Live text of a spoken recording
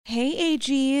Hey,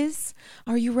 AGs.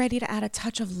 Are you ready to add a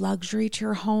touch of luxury to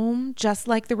your home, just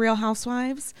like the Real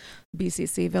Housewives?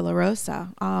 BCC Villa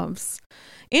Rosa.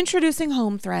 Introducing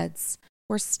Home Threads,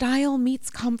 where style meets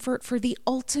comfort for the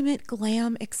ultimate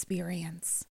glam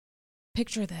experience.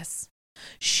 Picture this.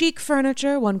 Chic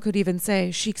furniture, one could even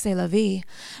say chic c'est la vie,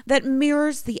 that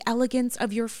mirrors the elegance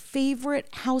of your favorite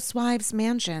housewives'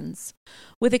 mansions.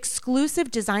 With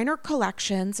exclusive designer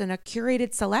collections and a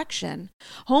curated selection,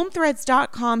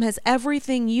 HomeThreads.com has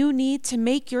everything you need to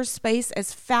make your space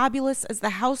as fabulous as the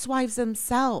housewives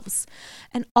themselves,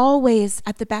 and always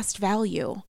at the best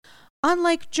value.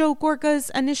 Unlike Joe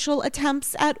Gorga's initial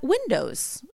attempts at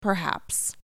windows,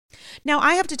 perhaps. Now,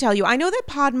 I have to tell you, I know that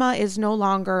Padma is no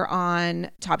longer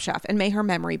on Top Chef, and may her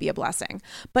memory be a blessing,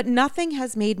 but nothing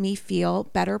has made me feel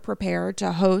better prepared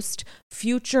to host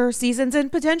future seasons and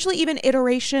potentially even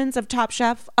iterations of Top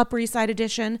Chef Upper East Side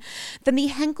Edition than the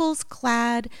Henkel's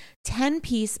Clad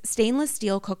 10-piece stainless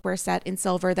steel cookware set in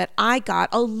silver that I got,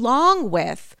 along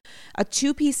with a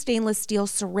 2-piece stainless steel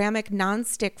ceramic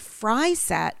nonstick fry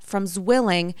set from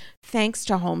Zwilling, thanks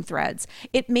to Home Threads.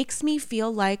 It makes me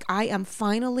feel like I am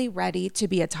finally ready to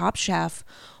be a top chef,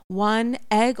 one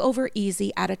egg over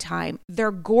easy at a time.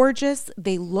 They're gorgeous.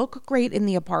 They look great in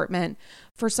the apartment.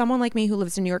 For someone like me who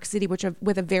lives in New York City,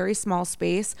 with a very small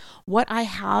space, what I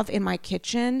have in my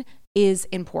kitchen is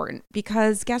important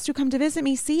because guests who come to visit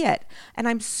me see it. And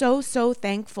I'm so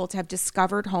thankful to have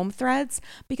discovered Home Threads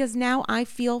because now I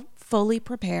feel fully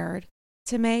prepared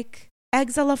to make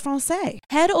eggs a la française.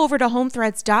 Head over to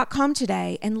homethreads.com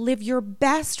today and live your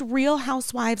best Real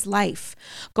Housewives life.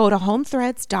 Go to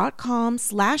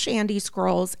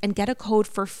homethreads.com/AndyScrolls and get a code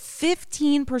for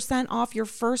 15% off your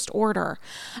first order.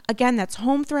 Again, that's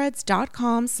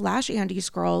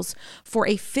homethreads.com/AndyScrolls for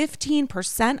a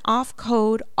 15% off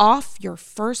code off your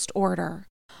first order.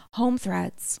 Home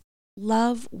Threads.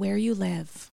 Love where you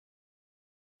live.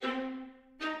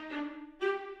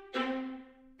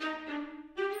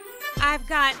 I've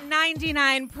got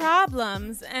 99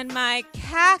 problems and my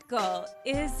cackle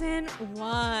isn't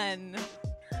one.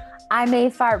 I may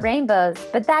fart rainbows,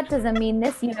 but that doesn't mean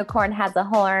this unicorn has a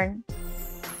horn.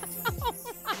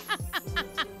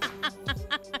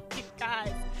 You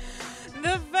guys,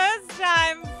 the first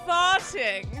time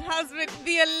farting has been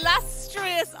the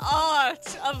illustrious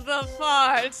art of the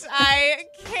fart. I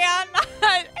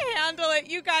cannot handle it.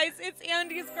 You guys, it's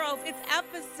Andy's Girls. It's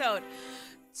episode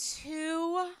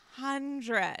 224.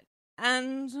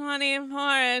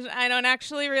 I don't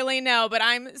actually really know, but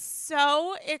I'm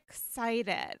so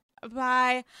excited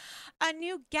by a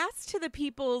new guest to the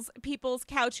People's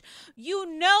Couch. You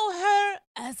know her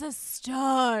as a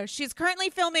star. She's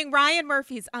currently filming Ryan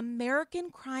Murphy's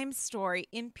American Crime Story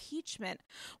Impeachment,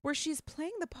 where she's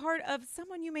playing the part of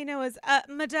someone you may know as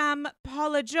Madame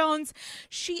Paula Jones.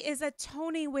 She is a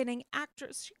Tony-winning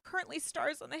actress. She currently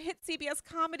stars on the hit CBS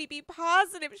comedy Be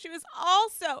Positive. She was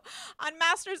also on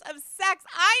Masters of Sex.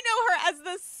 I know her as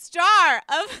the star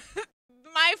of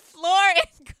my floor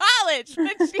in college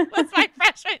when she was my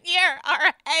freshman year.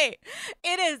 RA.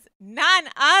 It is none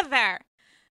other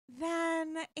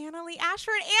than Annalee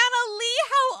Ashford. Annalee,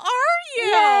 how are you?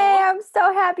 Yay, I'm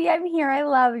so happy I'm here. I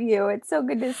love you. It's so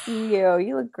good to see you.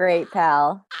 You look great,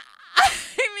 pal.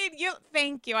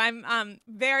 Thank you. I'm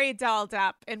very dolled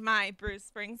up in my Bruce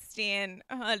Springsteen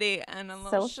hoodie and a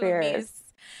little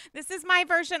chemise. This is my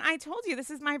version. I told you,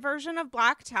 this is my version of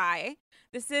black tie.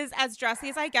 This is as dressy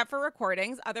as I get for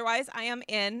recordings. Otherwise, I am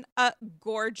in a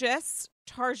gorgeous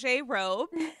Target robe.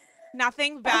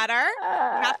 Nothing better.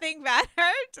 Nothing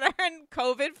better than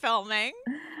COVID filming.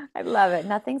 I love it.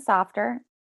 Nothing softer.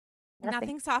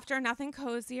 Nothing softer, nothing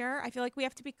cozier. I feel like we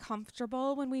have to be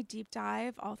comfortable when we deep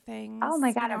dive all things. Oh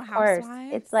my God, of course.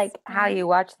 It's like how you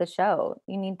watch the show.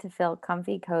 You need to feel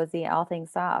comfy, cozy, all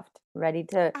things soft, ready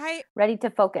to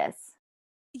focus.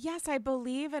 Yes, I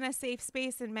believe in a safe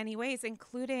space in many ways,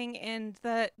 including in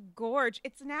the gorge.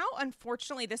 It's now,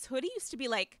 unfortunately, this hoodie used to be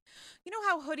like, you know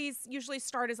how hoodies usually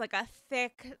start as like a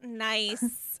thick,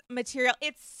 nice material.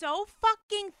 It's so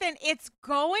fucking thin. It's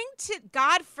going to,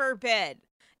 God forbid,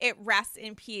 it rests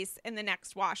in peace in the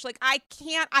next wash. Like I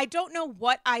don't know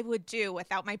what I would do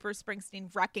without my Bruce Springsteen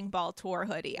Wrecking Ball tour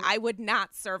hoodie. I would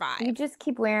not survive. You just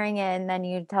keep wearing it and then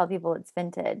you tell people it's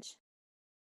vintage.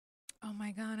 Oh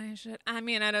my God, I should. I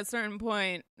mean, at a certain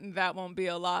point, that won't be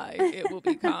a lie. It will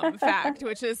become fact,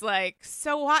 which is like,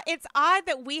 so it's odd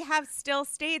that we have still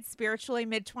stayed spiritually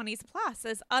mid-20s plus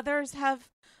as others have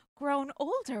grown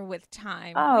older with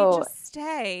time. Oh. We just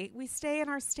stay. We stay in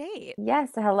our state.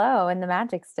 Yes, hello, in the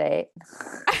magic state.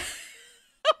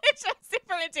 Jesse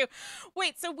from it too.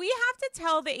 Wait, so we have to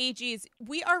tell the AGs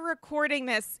we are recording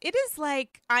this. It is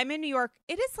like I'm in New York.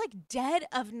 It is like dead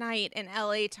of night in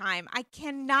LA time. I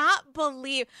cannot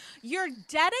believe your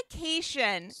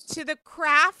dedication to the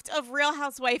craft of Real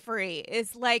Housewifery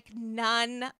is like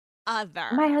none other.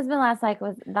 My husband last night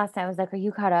was like, "Are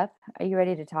you caught up? Are you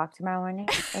ready to talk tomorrow morning?"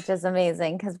 Which is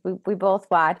amazing because we both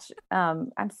watch.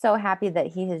 I'm so happy that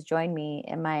he has joined me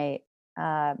in my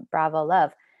Bravo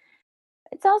love.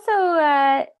 It's also,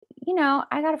 I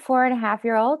got a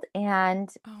 4.5-year-old, and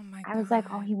oh my I was like,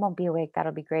 "Oh, he won't be awake.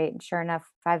 That'll be great." And sure enough,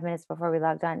 5 minutes before we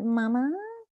logged on, "Mama,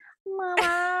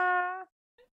 mama,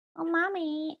 oh,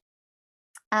 mommy."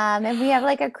 And we have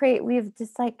like we have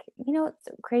just like, it's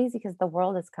crazy because the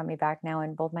world is coming back now,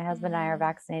 and both my husband and I are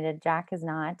vaccinated. Jack is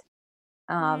not.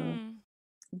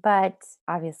 But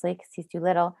obviously, because he's too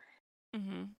little.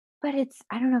 But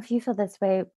I don't know if you feel this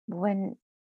way when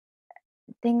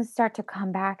things start to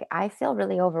come back. I feel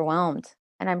really overwhelmed.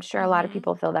 And I'm sure a lot of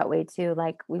people feel that way too.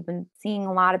 Like we've been seeing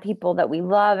a lot of people that we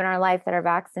love in our life that are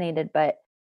vaccinated, but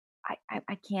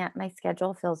I can't, my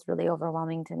schedule feels really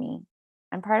overwhelming to me.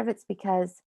 And part of it's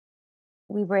because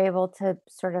we were able to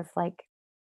sort of like,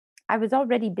 I was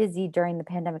already busy during the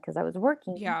pandemic because I was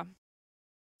working. Yeah.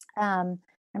 I'm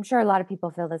sure a lot of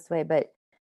people feel this way, but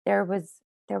there was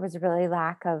a really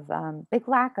big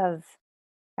lack of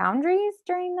boundaries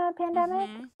during the pandemic.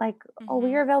 Like, oh,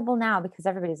 we are available now because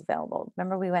everybody's available.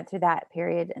 Remember, we went through that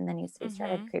period, and then you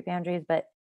started to create boundaries. But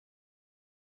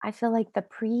I feel like the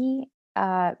pre-vaccine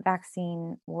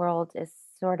world is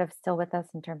sort of still with us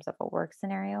in terms of a work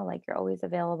scenario. Like you're always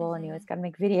available, and you always got to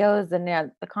make videos and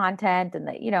the content and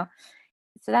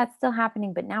so that's still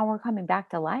happening. But now we're coming back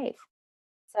to life.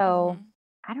 So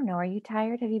I don't know. Are you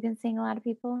tired? Have you been seeing a lot of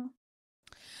people?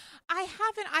 I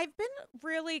haven't. I've been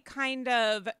really kind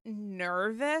of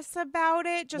nervous about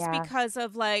it just because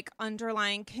of like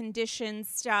underlying condition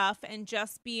stuff and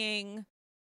just being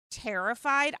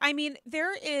terrified. I mean,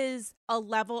 there is a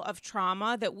level of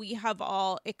trauma that we have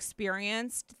all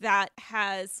experienced that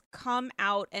has come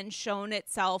out and shown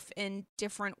itself in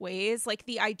different ways. Like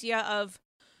the idea of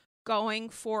going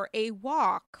for a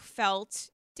walk felt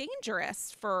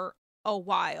dangerous for a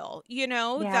while,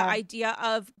 the idea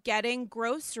of getting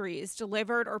groceries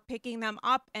delivered or picking them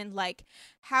up and like,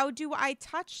 how do I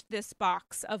touch this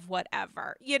box of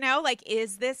whatever, like,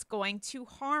 is this going to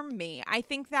harm me? I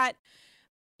think that,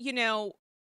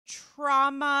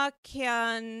 trauma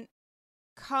can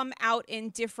come out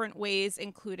in different ways,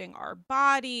 including our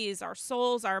bodies, our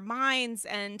souls, our minds.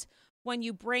 And when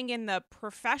you bring in the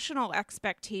professional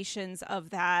expectations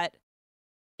of that,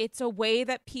 it's a way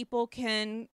that people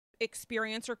can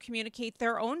experience or communicate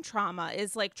their own trauma,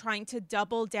 is like trying to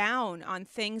double down on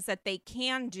things that they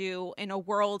can do in a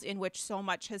world in which so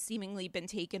much has seemingly been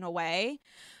taken away.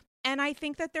 And I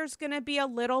think that there's going to be a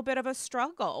little bit of a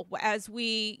struggle as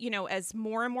we, as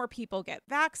more and more people get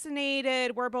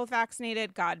vaccinated. We're both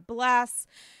vaccinated, God bless.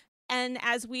 And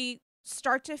as we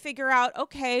start to figure out,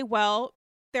 okay, well,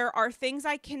 there are things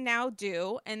I can now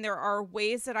do, and there are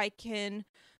ways that I can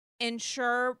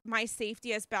ensure my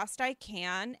safety as best I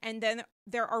can. And then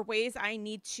there are ways I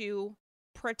need to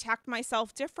protect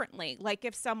myself differently. Like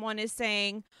if someone is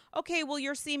saying, okay, well,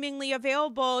 you're seemingly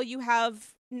available, you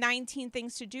have 19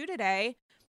 things to do today,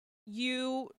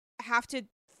 you have to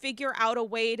figure out a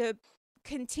way to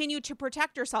continue to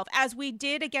protect yourself. As we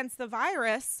did against the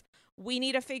virus, we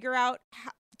need to figure out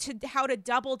how to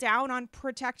double down on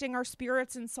protecting our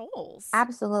spirits and souls.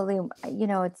 Absolutely.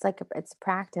 It's like it's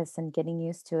practice and getting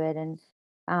used to it. And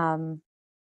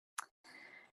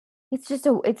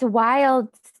it's wild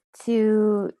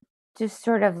to just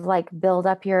sort of like build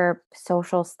up your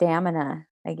social stamina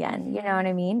again. You know what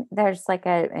I mean? There's like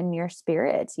in your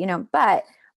spirit, but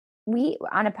we,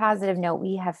 on a positive note,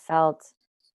 we have felt,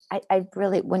 I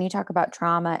really, when you talk about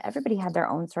trauma, everybody had their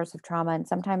own source of trauma. And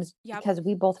sometimes because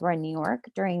we both were in New York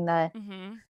during the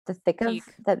thick peak.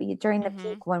 During the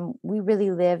peak when we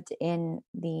really lived in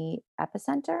the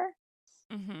epicenter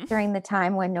during the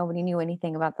time when nobody knew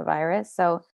anything about the virus.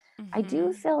 So I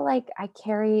do feel like I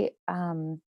carry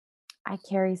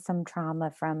some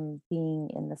trauma from being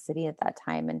in the city at that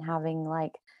time and having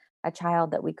like a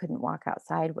child that we couldn't walk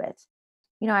outside with.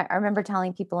 I remember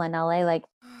telling people in LA, like,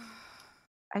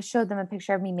 I showed them a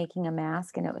picture of me making a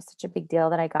mask, and it was such a big deal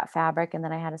that I got fabric and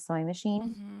then I had a sewing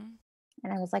machine.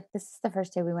 And I was like, this is the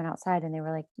first day we went outside. And they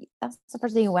were like, that's the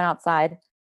first day you went outside.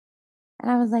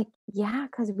 And I was like, yeah,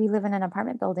 because we live in an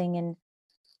apartment building, and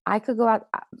I could go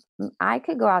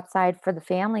outside for the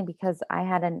family because I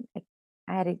had an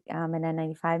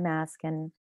N95 mask,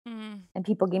 and Mm. And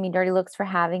people gave me dirty looks for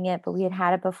having it, but we had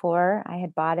had it before. I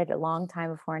had bought it a long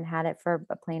time before and had it for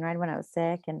a plane ride when I was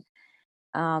sick, and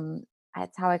um,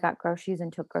 that's how I got groceries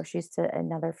and took groceries to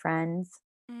another friend's.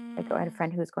 Like, I had a Mm.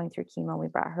 friend who was going through chemo, we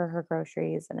brought her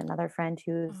groceries, and another friend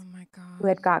Oh my who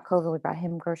had God. got COVID, we brought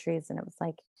him groceries, and it was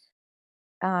like,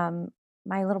 um,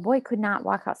 my little boy could not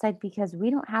walk outside because we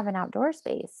don't have an outdoor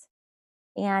space,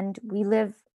 and we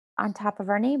live on top of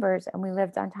our neighbors, and we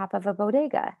lived on top of a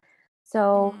bodega.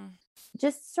 So, Mm.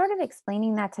 just sort of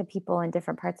explaining that to people in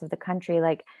different parts of the country,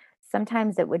 like,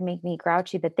 sometimes it would make me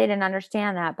grouchy that they didn't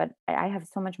understand that, but I have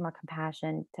so much more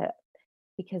compassion to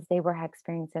because they were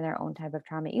experiencing their own type of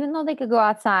trauma, even though they could go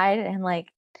outside and, like,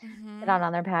 sit Mm-hmm. out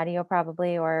on their patio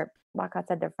probably or walk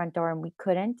outside their front door, and we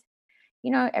couldn't.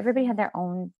 Everybody had Mm-hmm. their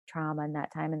own trauma in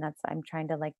that time, and that's I'm trying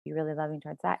to, like, be really loving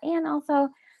towards that, and also,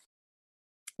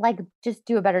 like, just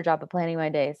do a better job of planning my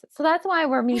days. So that's why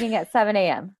we're meeting at 7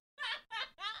 a.m.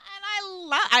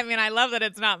 And I love that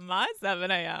it's not my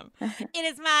 7 a.m. It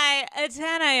is my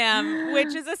 10 a.m.,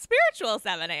 which is a spiritual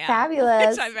 7 a.m.,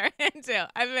 which I'm Fabulous. very into.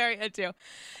 I'm very into.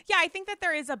 Yeah, I think that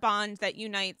there is a bond that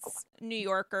unites New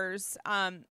Yorkers,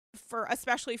 for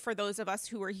especially for those of us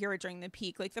who were here during the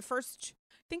peak. Like I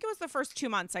think it was the first 2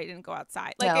 months I didn't go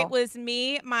outside. Like it No. was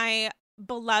me, my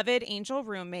beloved angel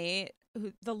roommate,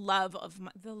 who the love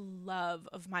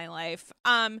of my life.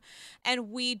 And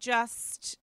we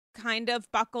just kind of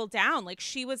buckled down. Like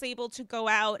she was able to go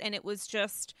out, and it was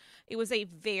a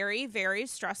very, very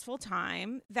stressful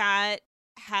time that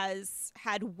has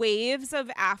had waves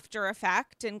of after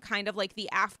effect and kind of like the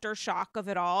aftershock of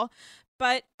it all.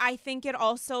 But I think it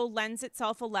also lends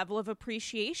itself a level of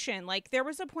appreciation. Like there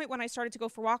was a point when I started to go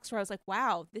for walks where I was like,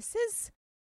 wow,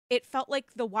 it felt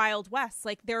like the Wild West.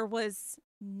 Like there was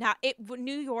not it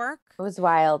New York It was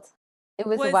wild. It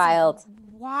was was wild.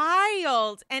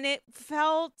 wild, and it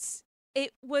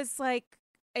was like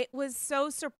it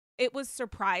was it was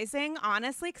surprising,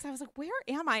 honestly, because I was like, where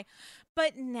am I?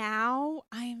 But now,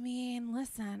 I mean,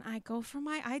 listen,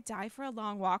 I die for a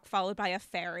long walk followed by a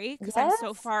ferry because I'm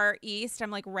so Yes. far east. I'm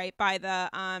like right by the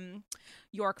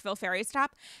Yorkville ferry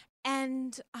stop.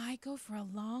 And I go for a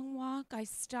long walk. I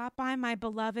stop by my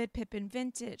beloved Pippin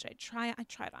Vintage. I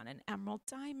tried on an emerald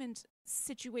diamond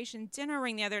situation dinner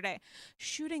ring the other day,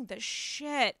 shooting the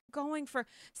shit, going for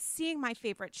seeing my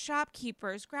favorite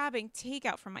shopkeepers, grabbing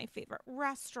takeout from my favorite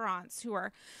restaurants who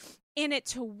are in it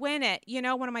to win it. You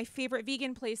know, one of my favorite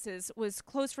vegan places was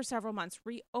closed for several months,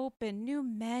 reopened, new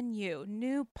menu,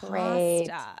 new Great.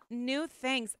 pasta, new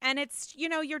things. And it's,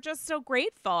 you're just so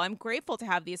grateful. I'm grateful to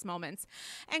have these moments.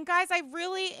 And guys, I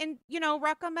really,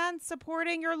 recommend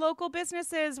supporting your local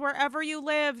businesses wherever you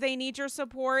live. They need your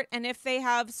support. And if they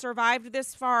have survived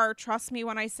this far, trust me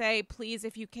when I say, please,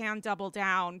 if you can, double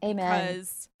down Amen.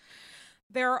 because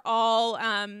they're all,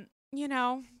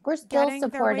 We're still getting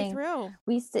their way supporting. through.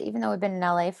 We still, even though we've been in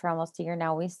LA for almost a year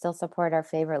now, we still support our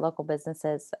favorite local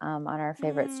businesses on our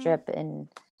favorite Mm, strip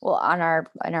on our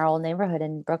in our old neighborhood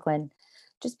in Brooklyn,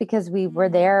 just because we were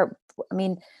mm, there. I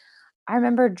mean, I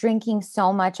remember drinking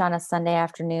so much on a Sunday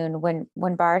afternoon when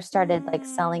bars started like mm,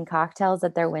 selling cocktails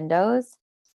at their windows.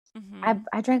 mm-hmm.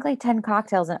 I drank like 10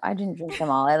 cocktails and I didn't drink them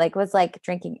all. I like was like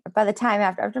drinking by the time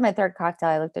after my third cocktail,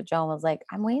 I looked at Joe and was like,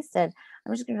 I'm wasted.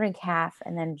 I'm just gonna drink half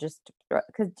and then just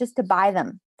to buy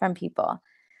them from people,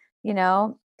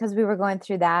 because we were going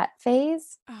through that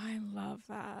phase, I love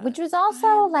which that. was I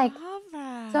also like love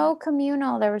that. so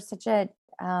communal. There was such a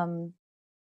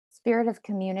spirit of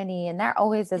community, and there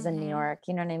always is in New Mm-hmm. York.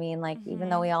 You know what I mean? Like, even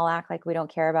though Mm-hmm. we all act like we don't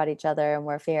care about each other and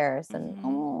we're fierce, and Mm-hmm.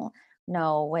 oh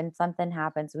no, when something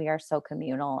happens, we are so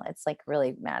communal. It's like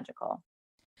really magical.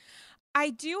 I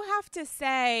do have to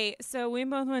say, so we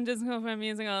both went to school for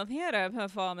musical theater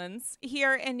performance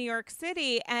here in New York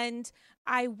City, and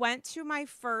I went to my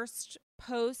first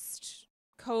post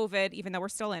COVID, even though we're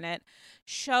still in it,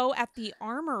 show at the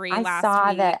Armory last I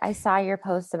week. saw your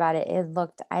post about it.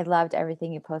 I loved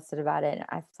everything you posted about it.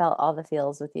 I felt all the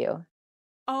feels with you.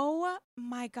 Oh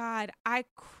my God. I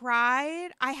cried.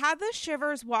 I had the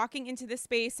shivers walking into the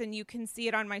space, and you can see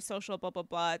it on my social, blah, blah,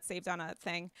 blah. It's saved on a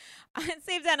thing. It's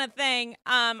saved on a thing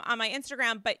on my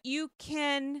Instagram. But you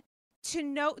can,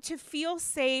 to feel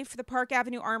safe, the Park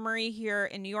Avenue Armory here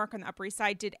in New York on the Upper East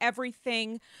Side did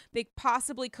everything they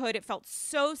possibly could. It felt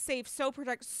so safe, so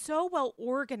protected, so well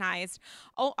organized.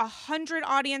 Oh, 100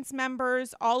 audience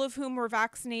members, all of whom were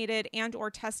vaccinated and or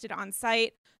tested on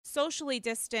site, socially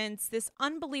distanced, this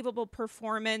unbelievable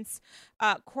performance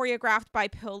choreographed by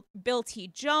Bill T.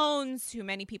 Jones, who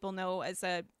many people know as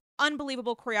a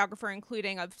unbelievable choreographer,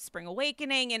 including of Spring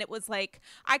Awakening. And it was like,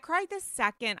 I cried the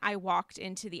second I walked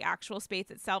into the actual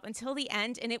space itself until the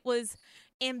end. And it was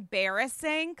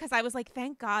embarrassing because I was like,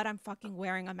 thank God I'm fucking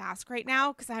wearing a mask right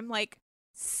now, because I'm like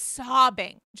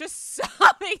sobbing, just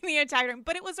sobbing the entire time.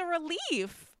 But it was a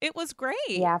relief. It was great.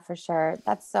 Yeah, for sure.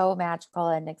 That's so magical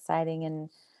and exciting. And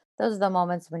those are the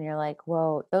moments when you're like,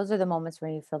 whoa, those are the moments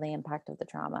when you feel the impact of the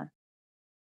trauma.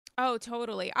 Oh,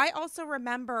 totally. I also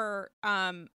remember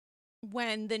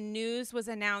when the news was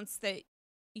announced that,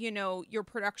 your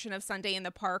production of Sunday in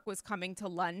the Park was coming to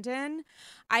London.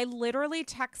 I literally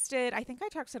texted, I think I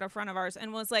texted a friend of ours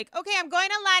and was like, okay, I'm going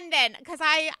to London because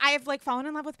I've like fallen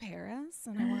in love with Paris,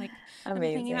 and I'm like, I've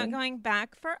been thinking about Amazing. going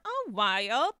back for a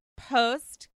while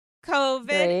post COVID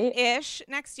Great. ish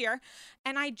next year.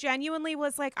 And I genuinely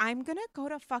was like, I'm going to go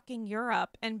to fucking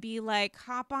Europe and be like,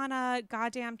 hop on a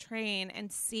goddamn train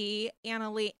and see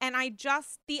Annalie. And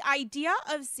the idea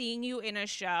of seeing you in a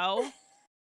show,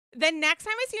 the next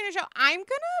time I see you in a show, I'm going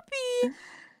to be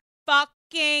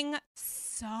fucking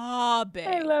sobbing.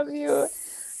 I love you.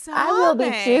 Sobbing. I will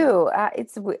be too.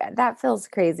 That feels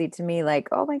crazy to me. Like,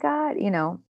 oh my God, I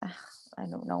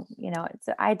don't know.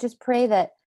 I just pray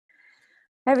that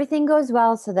everything goes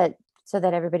well so that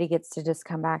everybody gets to just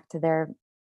come back to their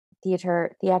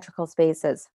theatrical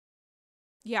spaces.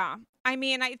 Yeah. I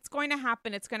mean, it's going to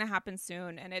happen. It's going to happen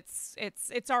soon, and it's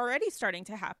already starting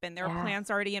to happen. There are plans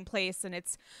already in place, and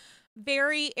it's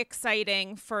very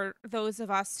exciting for those of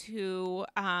us who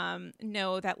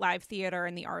know that live theater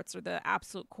and the arts are the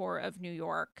absolute core of New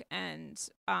York, and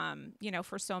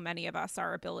for so many of us,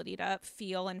 our ability to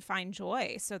feel and find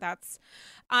joy. So that's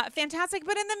fantastic.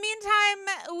 But in the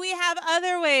meantime, we have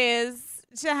other ways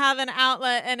to have an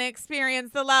outlet and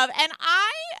experience the love. And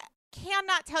I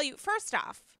cannot tell you, first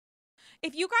off,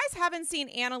 if you guys haven't seen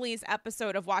Annalie's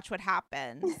episode of Watch What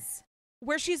Happens,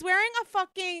 where she's wearing a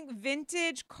fucking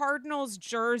vintage Cardinals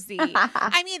jersey,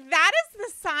 I mean, that is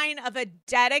the sign of a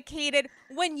dedicated,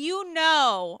 when you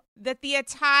know that the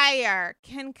attire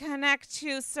can connect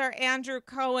to Sir Andrew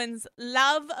Cohen's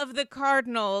love of the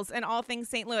Cardinals and all things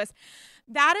St. Louis.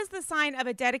 That is the sign of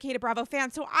a dedicated Bravo fan.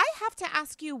 So I have to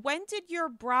ask you, when did your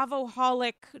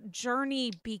Bravo-holic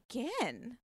journey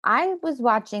begin? I was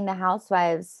watching The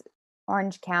Housewives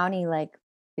Orange County like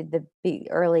the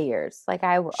early years. Like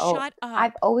Shut up.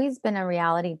 I've always been a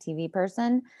reality TV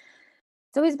person.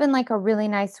 It's always been like a really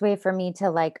nice way for me to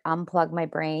like unplug my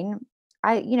brain.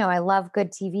 I love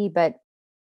good TV, but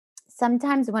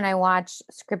sometimes when I watch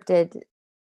scripted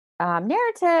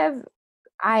narrative,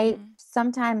 I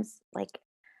sometimes like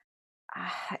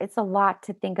it's a lot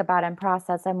to think about and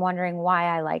process. I'm wondering why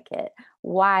I like it,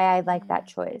 why I like that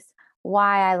choice,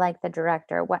 why I like the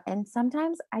director. And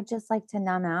sometimes I just like to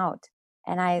numb out.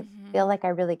 And I feel like I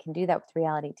really can do that with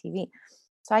reality TV.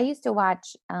 So I used to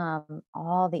watch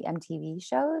all the MTV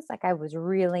shows. Like I was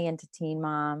really into Teen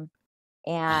Mom,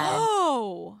 and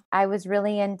I was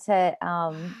really into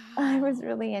I was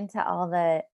really into all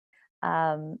the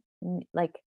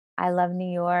like I Love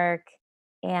New York,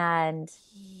 and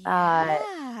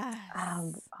oh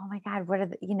my God, what are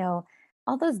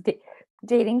all those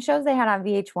dating shows they had on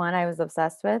VH1 I was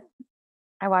obsessed with.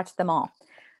 I watched them all.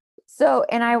 So,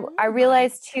 and I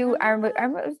realized too, I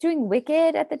was doing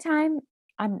Wicked at the time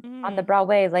on the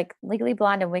Broadway, like Legally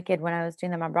Blonde and Wicked. When I was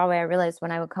doing them on Broadway, I realized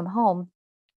when I would come home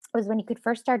was when you could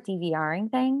first start DVRing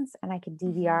things, and I could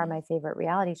DVR my favorite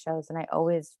reality shows, and I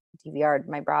always DVR'd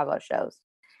my Bravo shows.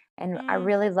 And I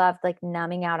really loved like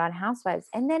numbing out on Housewives.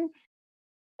 And then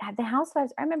the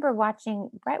Housewives, I remember watching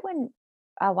right when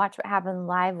Watch What Happened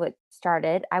Live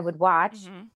started, I would watch,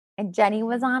 and Jenny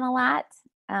was on a lot.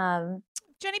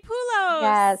 Jenny Pulos.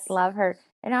 Yes, love her.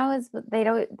 And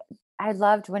I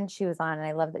loved when she was on, and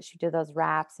I loved that she did those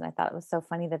raps. And I thought it was so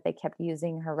funny that they kept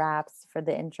using her raps for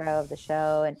the intro of the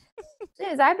show. And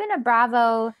I've been a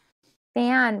Bravo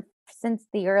fan since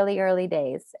the early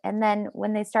days. And then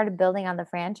when they started building on the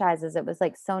franchises, it was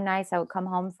like so nice. I would come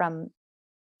home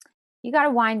you got to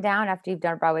wind down after you've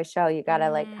done a Broadway show. You got to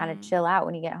like kind of chill out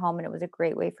when you get home. And it was a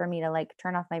great way for me to like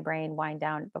turn off my brain, wind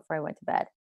down before I went to bed.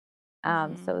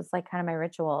 So it was like kind of my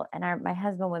ritual. And my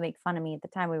husband would make fun of me at the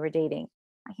time we were dating.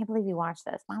 I can't believe you watched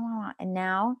this. And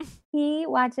now he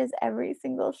watches every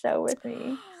single show with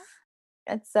me.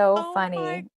 It's so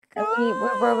funny. And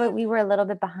we were a little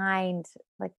bit behind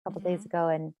like a couple days ago.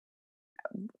 And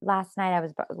last night I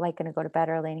was like going to go to bed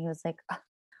early, and he was like,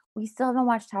 we still haven't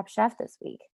watched Top Chef this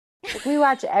week. Like, we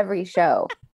watch every show.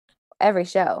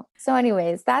 So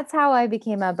anyways, that's how I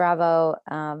became a Bravo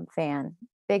fan.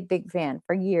 Big fan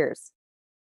for years.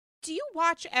 Do you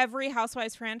watch every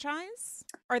Housewives franchise?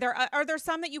 Are there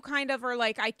some that you kind of are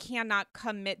like, I cannot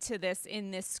commit to this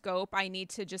in this scope. I need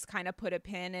to just kind of put a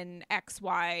pin in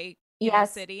XY,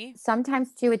 Yes, city?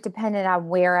 sometimes too, it depended on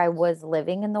where I was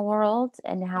living in the world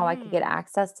and how I could get Mm.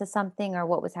 access to something or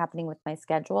what was happening with my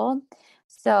schedule.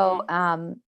 So,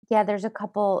 Mm-hmm. yeah, there's a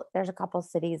couple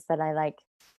cities that I like.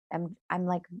 I'm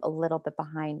like a little bit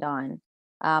behind on.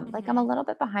 Like I'm a Mm-hmm. little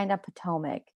bit behind on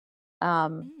Potomac.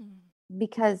 Um, Mm.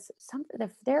 because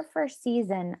their first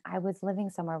season, I was living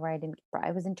somewhere where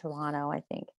I was in Toronto, I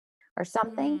think, or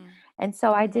something, Mm. and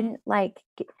so I Mm-hmm. didn't like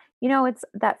it's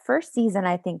that first season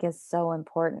I think is so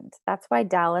important. That's why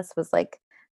Dallas was like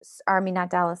I mean,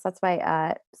 not Dallas, that's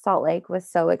why, Salt Lake was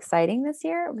so exciting this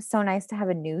year. It was so nice to have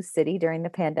a new city during the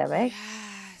pandemic,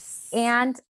 Yes.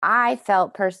 and I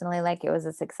felt personally like it was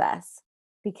a success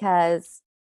because,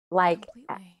 like,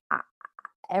 Completely.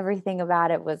 everything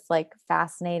about it was like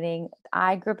fascinating.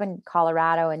 I grew up in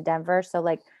Colorado and Denver, so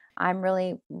like I'm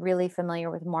really, really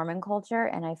familiar with Mormon culture,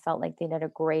 and I felt like they did a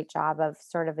great job of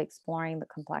sort of exploring the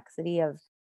complexity of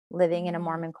living in a Mm-hmm.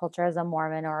 Mormon culture as a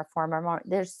Mormon or a former Mormon.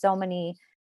 There's so many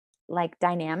like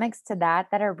dynamics to that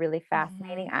are really Mm-hmm.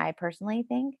 fascinating. I personally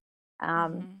think.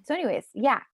 Mm-hmm. So, anyways,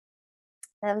 yeah,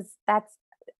 that's.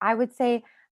 I would say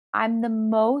I'm the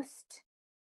most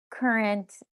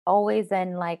current, always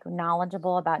in like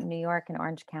knowledgeable about New York and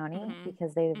Orange County Mm-hmm.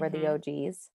 because they were the Mm-hmm.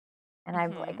 OGs. And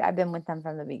Mm-hmm. I've been with them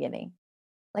from the beginning.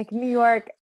 Like New York,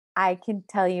 I can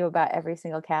tell you about every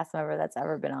single cast member that's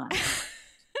ever been on.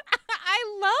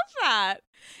 I love that.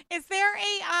 Is there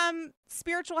a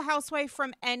spiritual housewife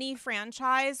from any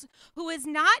franchise who is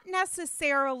not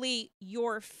necessarily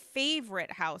your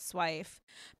favorite housewife,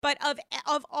 but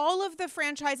of all of the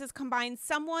franchises combined,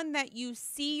 someone that you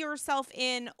see yourself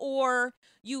in or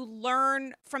you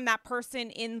learn from that person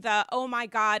in the, oh my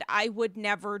God, I would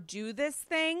never do this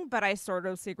thing, but I sort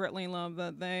of secretly love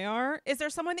that they are? Is there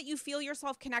someone that you feel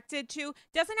yourself connected to?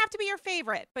 Doesn't have to be your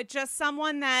favorite, but just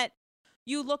someone that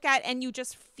you look at and you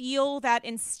just feel that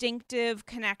instinctive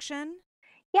connection?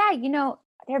 Yeah,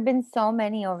 there have been so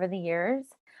many over the years,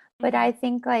 but I Mhm.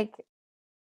 think like,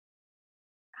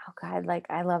 oh God, like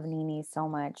I love Nene so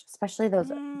much, especially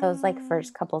those like Mm.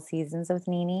 first couple seasons with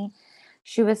Nene.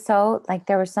 She was so like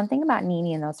there was something about Nene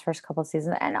in those first couple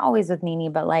seasons, and always with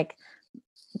Nene, but like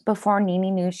before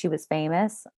Nene knew she was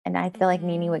famous, and I feel like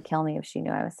Nene Mhm. would kill me if she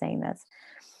knew I was saying this.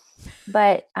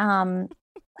 But like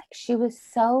she was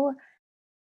so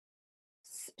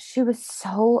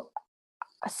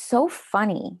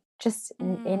funny just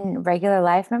Mm. in regular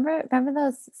life. Remember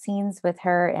those scenes with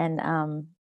her and oh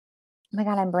my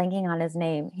God, I'm blanking on his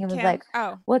name. He was Kim? like,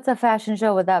 Oh, "What's a fashion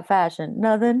show without fashion?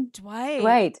 Nothing." Dwight.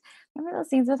 Dwight. Remember those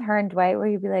scenes with her and Dwight where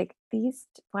you'd be like,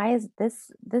 why is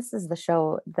this is the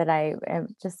show that I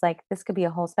am just like, this could be a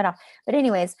whole spinoff. But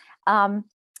anyways, um,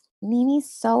 Nini's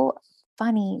so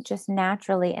funny just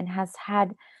naturally and has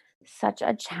had such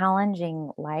a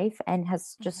challenging life and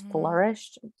has just Mhm.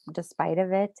 flourished despite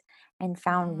of it and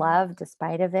found Mhm. love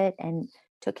despite of it and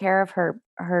took care of her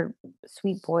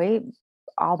sweet boy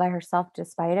all by herself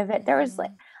despite of it. There was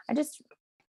like Mhm. I just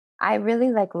I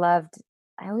really like loved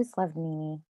I always loved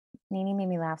Nene. Nene made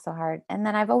me laugh so hard. And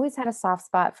then I've always had a soft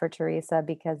spot for Teresa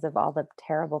because of all the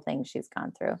terrible things she's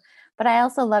gone through. But I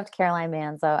also loved Caroline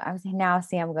Manzo. I was now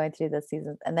see I'm going through this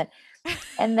season.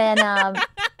 And then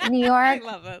New I York,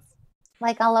 love this.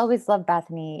 like I'll always love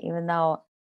Bethany, even though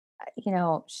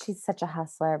she's such a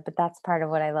hustler, but that's part of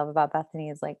what I love about Bethany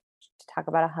is like to talk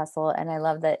about a hustle. And I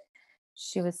love that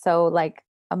she was so like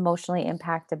emotionally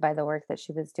impacted by the work that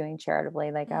she was doing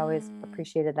charitably. Like I always Mm.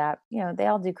 appreciated that. They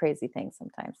all do crazy things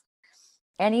sometimes.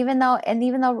 And even though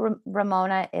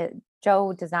Ramona,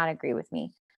 Joe does not agree with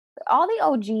me. All the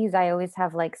OGs, I always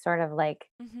have like sort of like,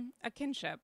 Mhm. A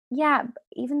kinship. yeah,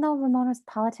 even though Ramona's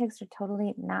politics are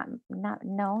totally not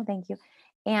no, thank you.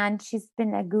 And she's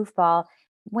been a goofball.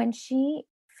 When she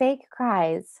fake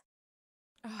cries,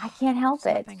 I Oh, can't help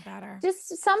there's it. nothing better.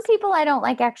 Just some people I don't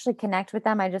like actually connect with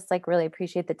them. I just like really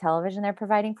appreciate the television they're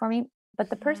providing for me. But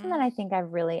the person that Mhm. I think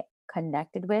I've really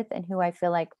connected with and who I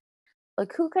feel like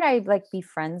who could I like be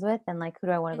friends with and like who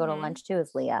do I want to go to Mhm. lunch to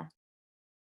is Leah.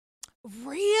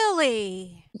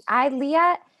 Really?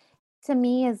 Leah to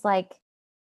me is like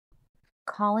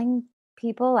calling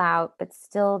people out, but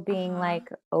still being Uh-huh. like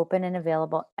open and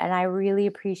available. And I really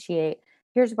appreciate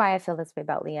here's why I feel this way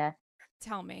about Leah.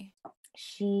 Tell me.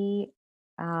 She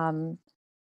um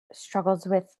struggles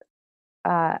with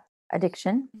uh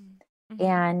addiction Mm. Mhm.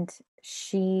 and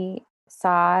she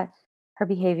saw her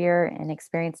behavior and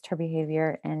experienced her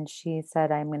behavior and she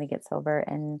said I'm going to get sober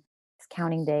and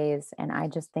counting days. And I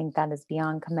just think that is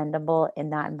beyond commendable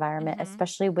in that environment,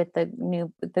 especially with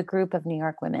the group of New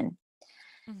York women,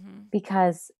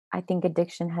 because I think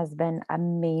addiction has been a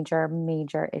major,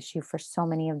 major issue for so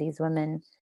many of these women.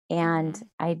 And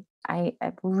I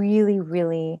really,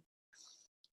 really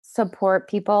support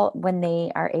people when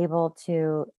they are able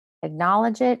to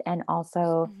acknowledge it and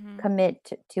also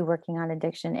commit to working on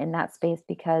addiction in that space,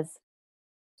 because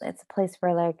it's a place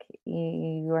where like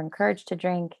you are encouraged to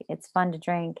drink. It's fun to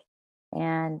drink,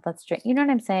 and let's drink. You know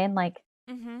what I'm saying? Like,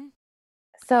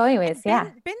 so anyways, And yeah.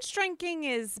 binge drinking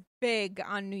is big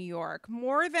on New York,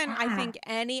 more than I Yeah. think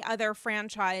any other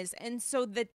franchise. And so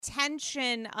the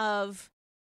tension of,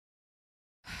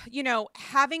 you know,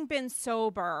 having been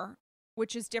sober,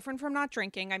 which is different from not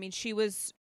drinking. I mean, she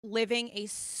was living a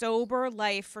sober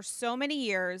life for so many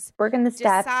years, Working the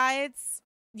steps. decides,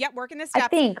 working the I steps.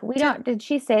 think we don't. Did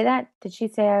she say that? Did she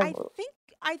say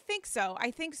I think so. I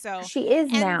think so. she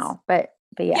is And now? But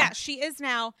yeah. yeah, she is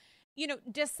now. You know,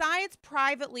 decides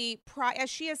privately, as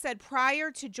she has said, prior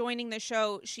to joining the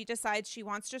show, she decides she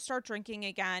wants to start drinking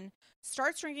again.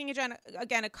 Starts drinking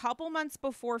again a couple months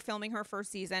before filming her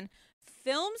first season.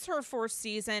 Films her first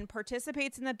season,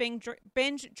 participates in the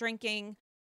binge drinking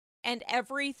and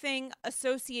everything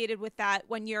associated with that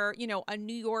when you're, you know, a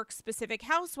New York specific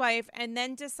housewife, and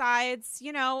then decides,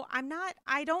 you know,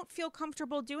 I don't feel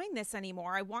comfortable doing this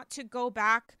anymore. I want to go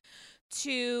back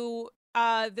to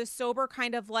the sober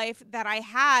kind of life that I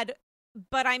had,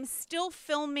 but I'm still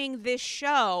filming this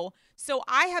show. So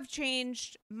I have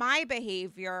changed my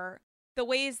behavior, the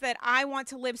ways that I want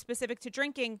to live specific to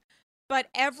drinking, but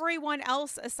everyone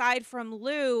else aside from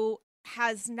Lou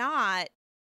has not.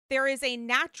 There is a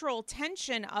natural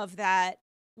tension of that,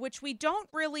 which we don't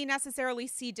really necessarily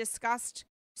see discussed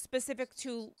specific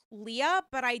to Leah,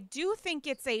 but I do think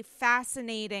it's a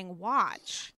fascinating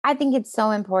watch. I think it's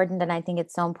so important. And I think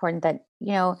it's so important that,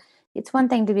 you know, it's one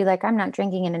thing to be like, I'm not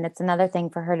drinking it. And it's another thing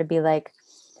for her to be like,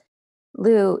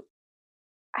 Lou,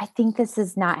 I think this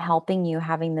is not helping you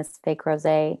having this fake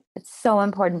rosé. It's so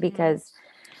important because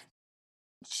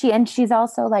she's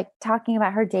also like talking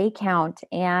about her day count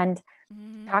and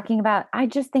talking about, I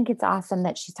just think it's awesome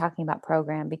that she's talking about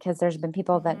program, because there's been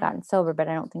people that gotten sober, but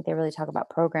I don't think they really talk about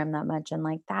program that much. And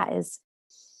like, that is,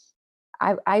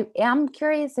 I am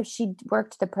curious if she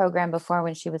worked the program before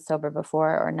when she was sober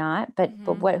before or not, but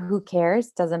who cares?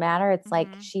 Doesn't matter. It's like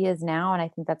she is now. And I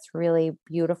think that's really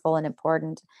beautiful and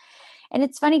important. And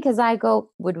it's funny because I go,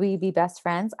 would we be best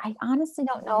friends? I honestly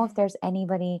don't know if there's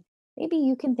anybody. Maybe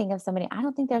you can think of somebody. I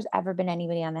don't think there's ever been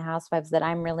anybody on the Housewives that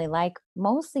I'm really like,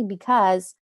 mostly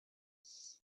because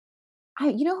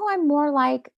you know who I'm more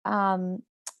like? Oh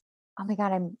my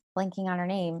God, I'm blanking on her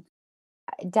name.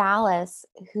 Dallas,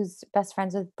 who's best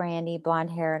friends with Brandy, blonde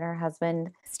hair, and her husband.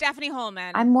 Stephanie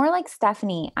Holman. I'm more like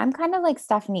Stephanie. I'm kind of like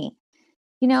Stephanie.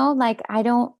 You know, like I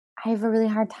have a really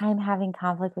hard time having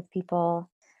conflict with people.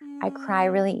 I cry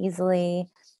really easily.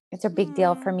 It's a big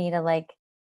deal for me to like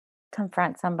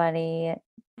confront somebody.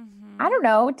 I don't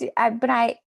know,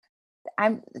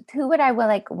 I'm who would I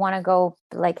like want to go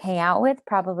like hang out with?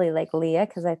 Probably like Leah,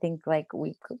 because I think like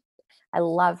I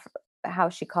love how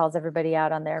she calls everybody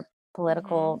out on their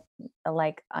political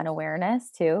like unawareness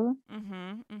too.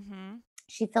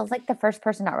 She feels like the first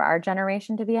person of our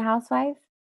generation to be a housewife.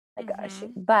 Like,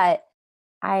 but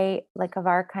I like of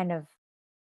our kind of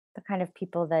the kind of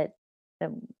people that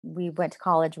we went to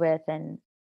college with and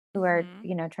who are,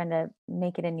 you know, trying to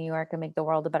make it in New York and make the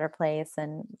world a better place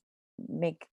and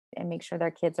make sure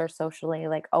their kids are socially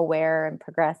like aware and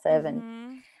progressive.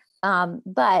 And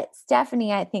but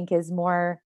Stephanie, I think, is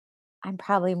more, I'm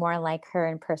probably more like her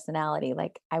in personality.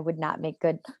 Like I would not make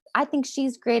good. I think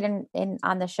she's great in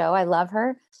on the show. I love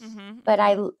her. But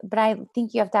I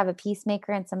think you have to have a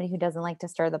peacemaker and somebody who doesn't like to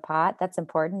stir the pot. That's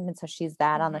important. And so she's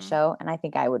that on the show. And I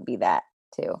think I would be that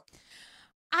too.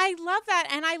 I love that.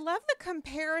 And I love the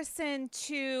comparison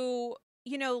to,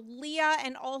 you know, Leah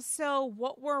and also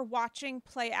what we're watching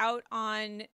play out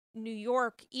on New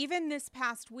York. Even this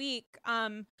past week,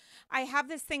 I have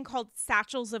this thing called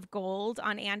Satchels of Gold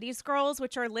on Andy's Girls,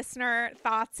 which are listener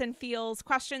thoughts and feels,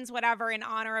 questions, whatever, in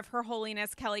honor of Her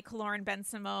Holiness Kelly Kaloran Ben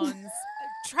Simone's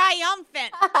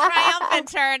triumphant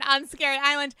turn on Scary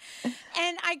Island.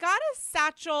 And I got a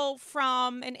satchel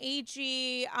from an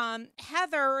AG,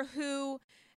 Heather, who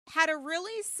had a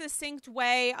really succinct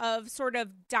way of sort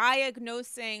of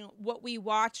diagnosing what we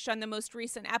watched on the most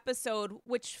recent episode,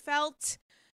 which felt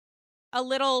a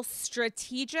little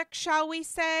strategic, shall we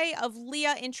say, of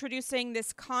Leah introducing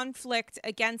this conflict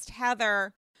against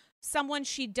Heather, someone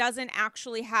she doesn't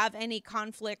actually have any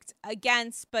conflict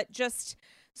against, but just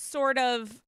sort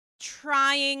of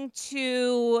trying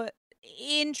to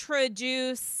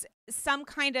introduce some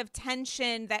kind of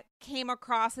tension that came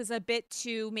across as a bit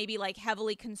too maybe like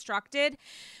heavily constructed.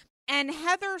 And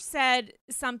Heather said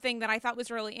something that I thought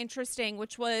was really interesting,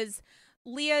 which was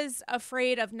Leah's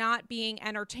afraid of not being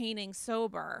entertaining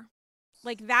sober.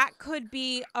 Like that could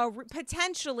be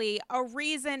potentially a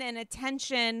reason and a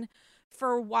tension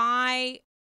for why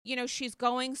she's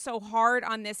going so hard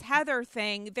on this Heather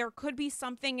thing. There could be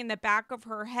something in the back of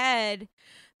her head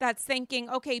that's thinking,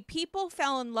 okay, people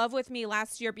fell in love with me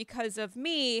last year because of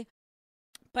me,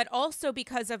 but also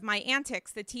because of my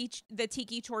antics, the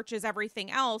tiki torches,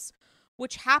 everything else,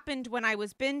 which happened when I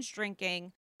was binge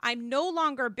drinking. I'm no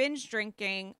longer binge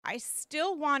drinking. I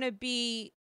still want to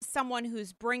be someone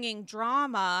who's bringing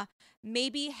drama.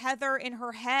 Maybe Heather in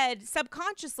her head,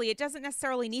 subconsciously, it doesn't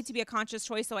necessarily need to be a conscious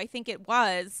choice, so I think it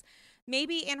was.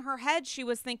 Maybe in her head, she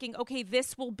was thinking, okay,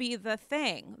 this will be the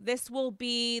thing. This will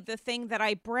be the thing that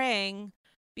I bring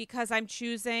because I'm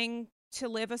choosing to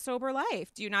live a sober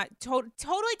life. Do you not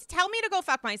totally tell me to go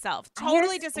fuck myself?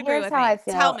 Totally disagree Here's with how me. I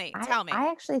feel. Tell me.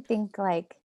 I actually think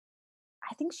like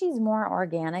I think she's more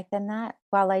organic than that.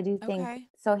 While I do think Okay.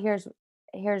 so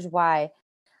here's why.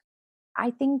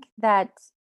 I think that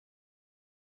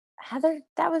Heather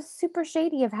that was super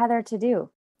shady of Heather to do.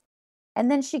 And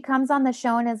then she comes on the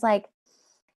show and is like,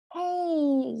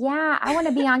 "Hey, yeah, I want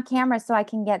to be on camera so I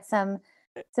can get some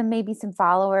maybe some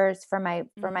followers for my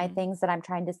Mhm. things that I'm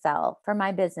trying to sell for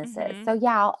my businesses. So Mhm.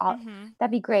 yeah, Mhm.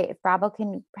 that'd be great if Bravo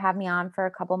can have me on for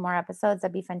a couple more episodes.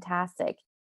 That'd be fantastic.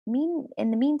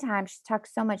 In the meantime, she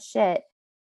talks so much shit.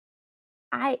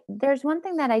 I There's one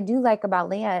thing that I do like about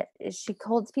Leah is she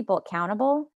holds people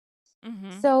accountable.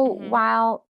 Mhm. So Mhm.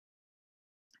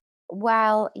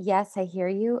 while yes, I hear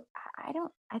you, I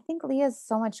don't I think Leah's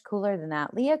so much cooler than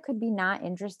that. Leah could be not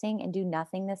interesting and do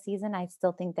nothing this season. I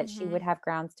still think that she would Mhm. have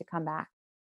grounds to come back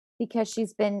because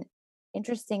she's been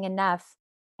interesting enough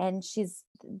and she's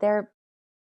there.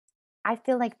 I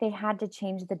feel like they had to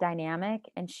change the dynamic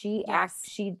and Yes.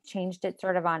 she changed it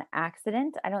sort of on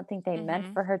accident. I don't think they meant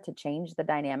Mhm. for her to change the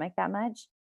dynamic that much,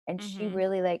 and she Mhm.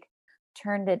 really like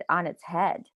turned it on its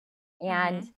head.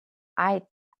 And Mhm. I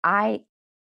I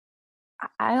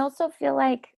I also feel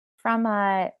like from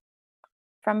a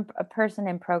person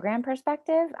in program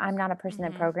perspective, I'm not a person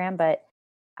in Mhm. program, but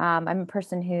I'm a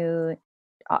person who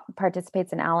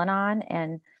participates in Al-Anon,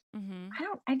 and Mhm.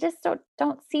 I just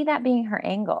don't see that being her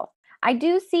angle. I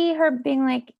do see her being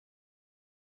like,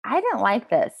 I didn't like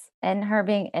this, and her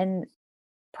being and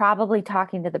probably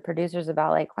talking to the producers about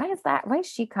like, why is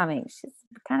she coming? She's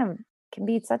kind of can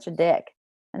be such a dick.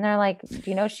 And they're like, do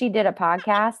you know she did a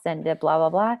podcast and did blah blah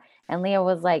blah? And Leah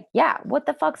was like, yeah, what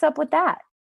the fuck's up with that?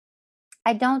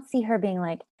 I don't see her being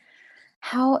like,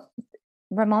 how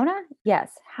Ramona?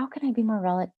 Yes. How can I be more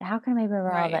relevant? How can I be more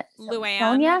Right. relevant? Luann.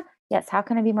 Sonia? Yes. How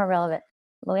can I be more relevant?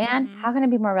 Luann? How Mhm. can I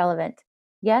be more relevant?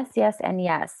 Yes, yes, and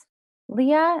yes.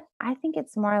 Leah, I think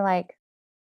it's more like,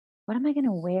 what am I going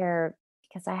to wear?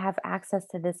 Because I have access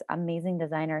to this amazing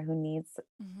designer who needs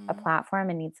a Mhm. platform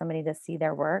and needs somebody to see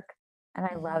their work. And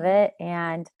I love Mhm. it.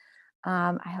 And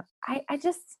I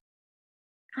just,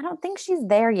 I don't think she's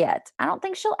there yet. I don't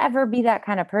think she'll ever be that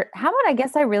kind of person. How about I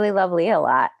guess I really love Leah a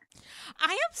lot.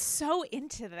 I am so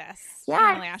into this,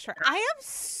 Yeah, Emily Asher. I am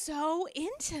so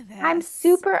into I'm this.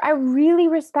 super I really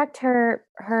respect her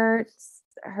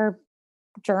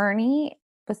journey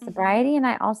with Mhm. sobriety, and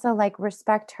I also, like,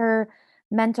 respect her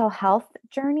mental health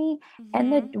journey,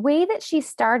 and the Mhm. way that she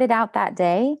started out that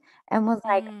day and was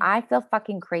like, Mhm. "I feel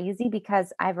fucking crazy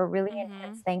because I have a really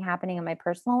intense Mhm. thing happening in my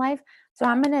personal life, so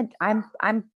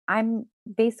I'm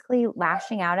basically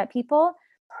lashing out at people,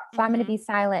 so I'm gonna be Mhm.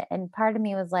 silent," and part of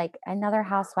me was like, "Another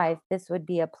housewife, this would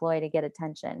be a ploy to get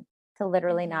attention, to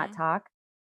literally not Mhm. talk."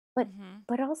 But Mhm.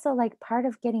 but also, like, part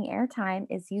of getting airtime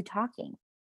is you talking,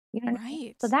 you know what I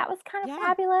mean? So Right. that was kind of Yeah.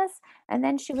 fabulous, and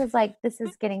then she was like, "This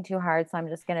is getting too hard, so I'm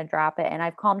just gonna drop it," and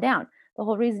I've calmed down. The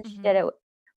whole reason she did Mhm. it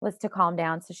was to calm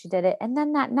down, so she did it, and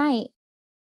then that night,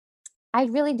 I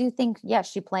really do think, yes,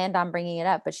 she planned on bringing it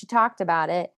up, but she talked about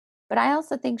it, but I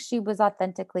also think she was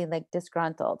authentically, like,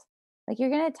 disgruntled. Like, you're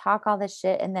gonna talk all this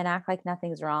shit and then act like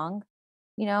nothing's wrong,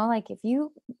 you know? Like, if you're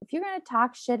gonna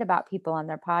talk shit about people on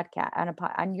their podcast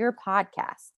on your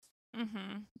podcast,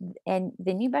 Mhm. and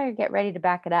then you better get ready to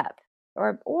back it up,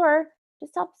 or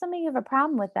just tell somebody you have a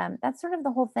problem with them. That's sort of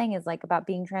the whole thing is like about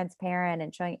being transparent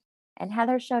and showing. And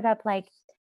Heather showed up like,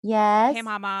 Hey, yes,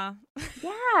 mama.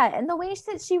 yeah, and the way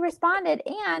that she responded,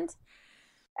 and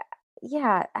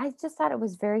yeah, I just thought it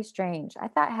was very strange. I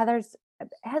thought Heather's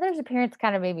appearance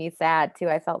kind of made me sad too.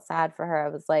 I felt sad for her. I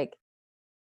was like,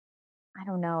 I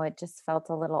don't know, it just felt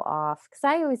a little off because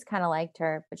I always kind of liked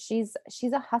her, but she's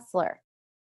a hustler.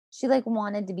 She like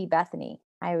wanted to be Bethany.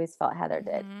 I always felt Heather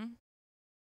did. Mhm.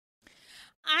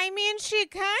 I mean, she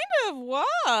kind of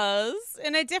was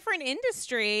in a different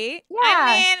industry. I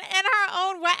Yeah. mean, in her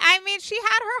own way. I mean, she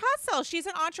had her hustle. She's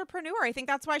an entrepreneur. I think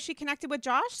that's why she connected with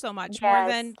Josh so much more Yes.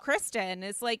 than Kristen.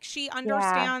 Is like she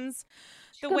Yeah. understands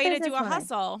She's a the good way to do a businesswoman.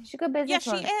 hustle. She's a good Yeah,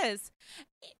 she businesswoman. is.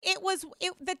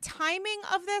 The timing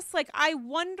of this, like I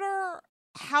wonder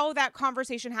how that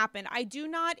conversation happened. I do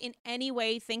not in any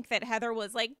way think that Heather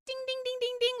was like ding ding ding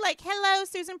ding ding like hello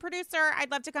Susan producer, I'd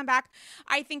love to come back.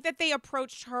 I think that they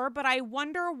approached her, but I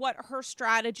wonder what her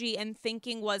strategy and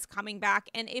thinking was coming back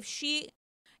and if she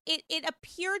it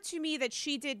appeared to me that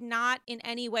she did not in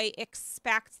any way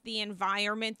expect the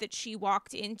environment that she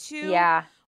walked into, Yeah.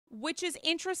 which is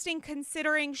interesting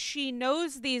considering she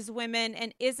knows these women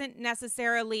and isn't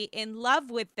necessarily in love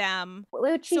with them.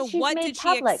 Which So she's what made did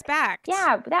she public. expect?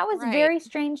 Yeah, that was Right. very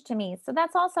strange to me. So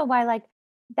that's also why, like,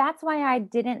 that's why I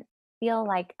didn't feel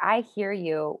like I hear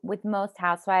you with most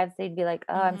housewives. They'd be like,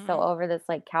 "Oh, I'm so Mhm. over this,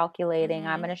 like, calculating.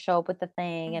 I'm Mhm. gonna show up with the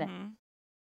thing." And Mhm.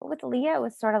 but with Leah, it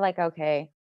was sort of like,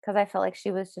 okay, because I felt like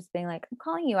she was just being like, "I'm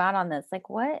calling you out on this. Like,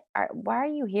 why are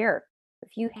you here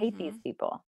if you hate these Mhm.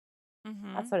 people?"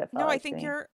 That's Mhm. what it felt No, like to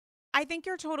me. I think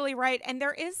you're totally right and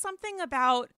there is something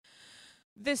about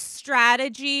the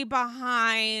strategy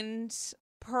behind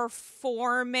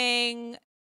performing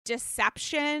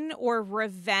deception or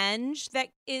revenge that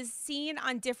is seen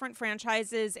on different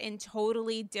franchises in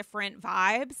totally different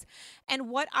vibes. And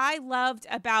what I loved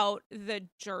about the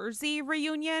Jersey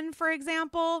reunion, for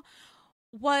example,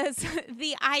 was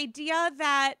the idea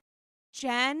that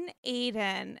Jen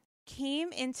Aiden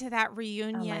came into that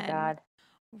Oh my reunion god.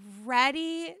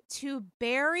 ready to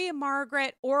bury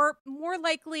Margaret or more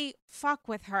likely fuck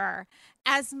with her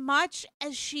as much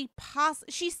as she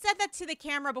said that to the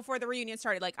camera before the reunion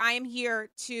started like I am here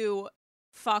to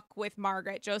fuck with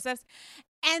Margaret Josephs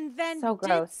and then So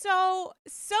did gross.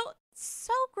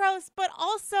 so gross but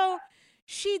also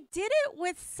she did it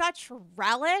with such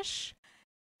relish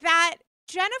that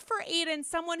Jennifer Aiden,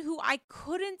 someone who I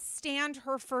couldn't stand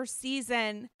her first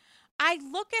season, I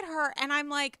look at her and I'm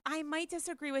like, I might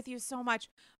disagree with you so much,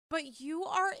 but you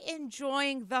are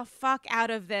enjoying the fuck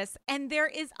out of this. And there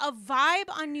is a vibe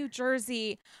on New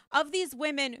Jersey of these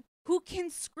women who can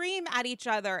scream at each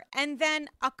other. And then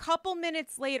a couple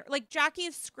minutes later, like Jackie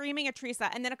is screaming at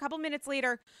Teresa. And then a couple minutes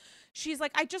later, she's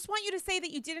like, I just want you to say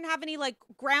that you didn't have any like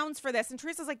grounds for this. And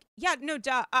Teresa's like, yeah, no,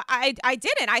 duh. I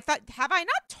didn't. I thought, have I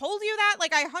not told you that?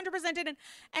 Like, I 100% didn't.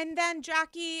 And then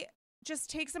Jackie just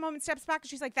takes a moment, steps back, and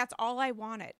she's like, that's all I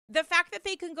wanted. The fact that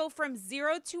they can go from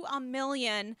 0 to a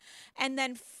million and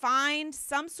then find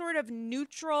some sort of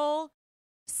neutral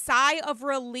sigh of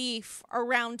relief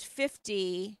around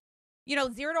 50, 0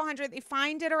 to 100, they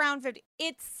find it around 50.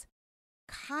 It's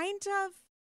kind of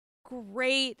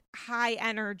great high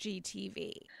energy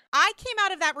TV. I came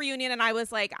out of that reunion and I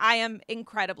was like, I am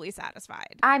incredibly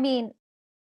satisfied. I mean,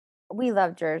 we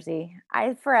love Jersey.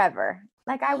 I forever.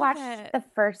 Like, I Love watched it. the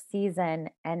first season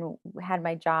and had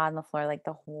my jaw on the floor, like,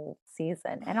 the whole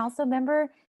season, and also remember,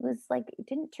 it was like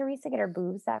didn't Teresa get her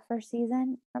boobs that first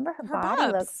season? Remember her Her body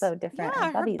looks bubs. so different, her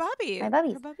Yeah, her bubbies, bubby. my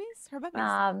Her bubbies. bubbies. Her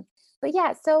bubbies. Um, but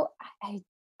yeah, so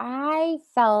I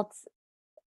felt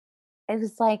it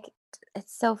was like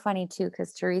it's so funny too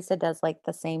because Teresa does, like,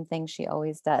 the same thing she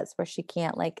always does, where she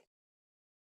can't, like,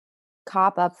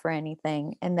 cop up for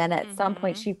anything, and then at some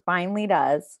point Mm-hmm. she finally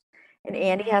does, and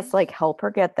Andy has Mm-hmm. to, like, help her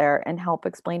get there and help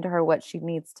explain to her what she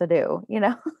needs to do, you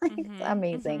know? Like, it's Mm-hmm.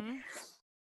 amazing. Mm-hmm.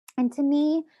 And to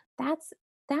me, that's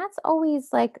always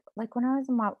like, when I was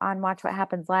on Watch What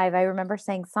Happens Live, I remember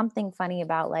saying something funny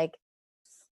about,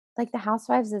 like, The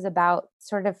Housewives is about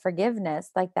sort of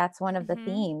forgiveness, like, that's one of the Mm-hmm.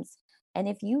 themes, and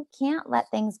if you can't let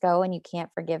things go and you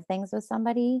can't forgive things with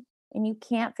somebody, and you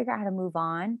can't figure out how to move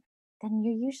on, then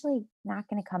you're usually not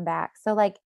gonna come back. So,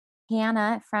 like,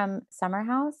 Hannah from Summer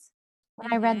House,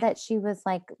 when I read Mm-hmm. that she was,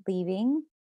 like, leaving,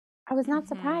 I was not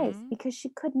surprised Mm-hmm. because she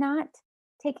could not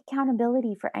take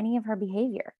accountability for any of her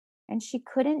behavior, and she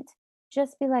couldn't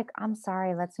just be like, "I'm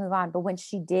sorry, let's move on." But when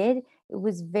she did, it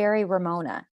was very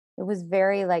Ramona. It was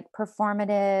very, like,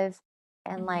 performative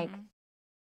and, like, Mm-hmm.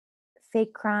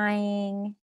 fake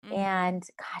crying, Mm-hmm. and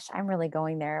gosh, I'm really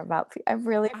going there about I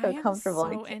really I feel am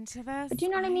comfortable. so into But do this.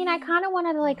 you know what I mean? I I kinda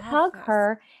wanted to, like, love hug this.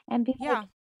 her and be like, Yeah.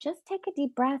 "Just take a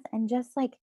deep breath and just,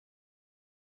 like,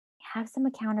 have some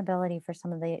accountability for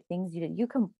some of the things you did. You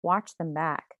can watch them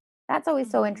back." That's always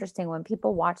so Mm-hmm. interesting when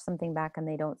people watch something back and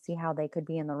they don't see how they could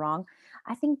be in the wrong.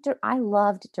 I think I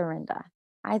loved Dorinda.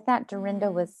 I thought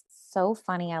Dorinda Mm, was so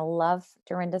funny. I love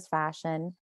Dorinda's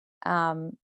fashion.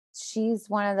 Um, she's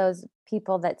one of those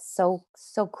people that's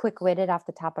so quick-witted off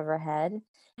the top of her head,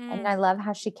 and I mm, love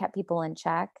how she kept people in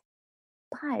check.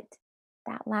 But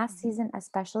that last mhm, season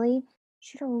especially,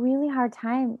 she had a really hard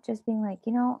time just being like,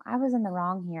 I was in the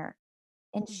wrong here.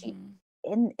 And she mhm,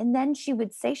 and then she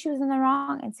would say she was in the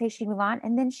wrong and say she'd move on,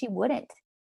 and then she wouldn't.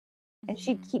 And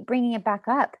she'd mhm. keep bringing it back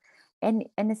up. And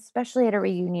especially at a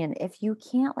reunion, if you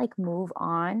can't like move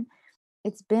on,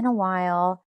 it's been a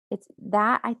while. It's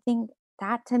that I think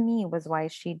that to me was why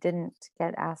she didn't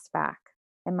get asked back,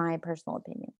 in my personal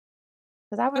opinion.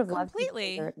 Because I would have loved to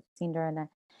Completely. seen her in that.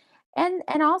 And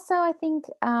also I think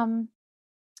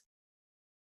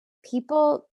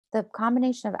people the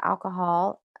combination of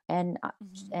alcohol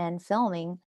Mhm, and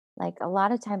filming, like a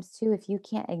lot of times too, if you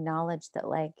can't acknowledge that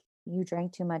like you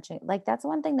drank too much, like that's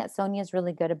one thing that Sonia's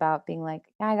really good about being like,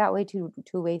 yeah, I got way too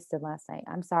wasted last night.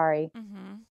 I'm sorry.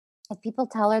 mhm, If people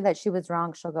tell her that she was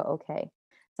wrong, she'll go, okay.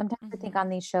 Sometimes I think mhm, on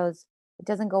these shows, it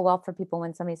doesn't go well for people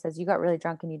when somebody says, you got really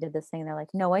drunk and you did this thing. They're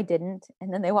like, no, I didn't.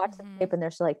 And then they watch the tape mhm, and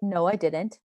they're still like, no, I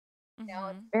didn't. It's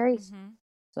mhm, very, mhm.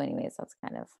 so anyways, that's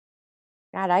kind of,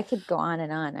 God, I could go on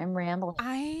and on. I'm rambling.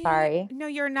 I Sorry. no,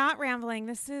 you're not rambling.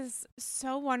 This is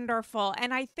so wonderful.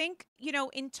 And I think,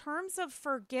 in terms of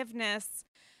forgiveness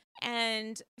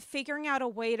and figuring out a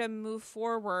way to move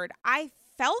forward, I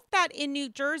felt that in New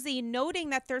Jersey,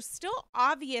 noting that there's still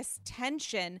obvious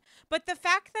tension. But the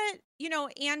fact that,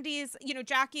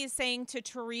 Jackie is saying to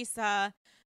Teresa,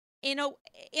 in a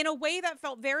in a way that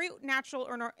felt very natural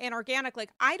and organic,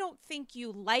 like, I don't think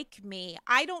you like me,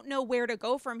 I don't know where to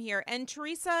go from here. And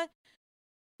Teresa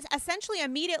essentially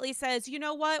immediately says, you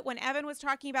know what, when Evan was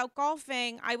talking about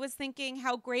golfing, I was thinking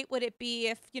how great would it be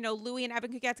if, Louis and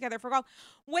Evan could get together for golf.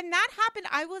 When that happened,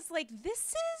 I was like,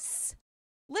 this is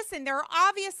listen, there are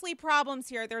obviously problems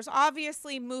here. There's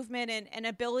obviously movement and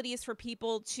abilities for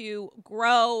people to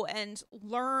grow and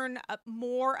learn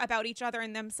more about each other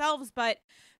and themselves. But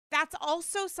that's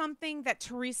also something that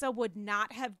Teresa would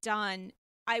not have done,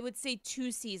 I would say,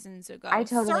 2 seasons I ago.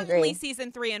 totally Certainly agree.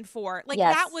 season 3 and 4. Like,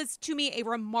 that Yes, was to me a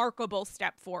remarkable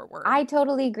step forward. I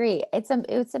totally agree. It's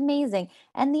amazing.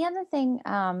 And the other thing,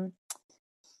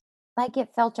 like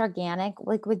it felt organic,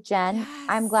 like with Jen.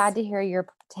 I'm glad Yes. to hear your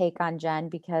take on Jen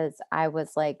because I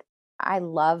was like, I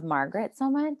love Margaret so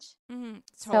much.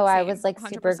 So I was Same. like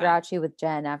super 100%. grouchy with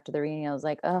Jen after the reunion. I was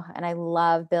like, oh, and I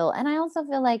love Bill. And I also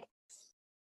feel like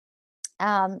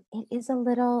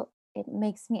it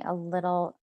makes me a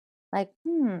little like,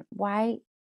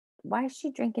 why is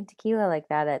she drinking tequila like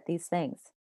that at these things?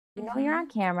 You're on Hmm.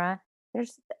 camera.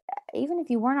 There's even if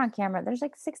you weren't on camera, there's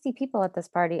like 60 people at this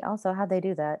party. Also, how'd they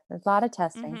do that? There's a lot of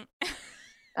testing. Hmm.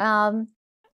 Um,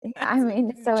 I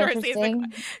mean, it's so Jersey is like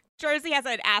interesting. Jersey has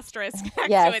an asterisk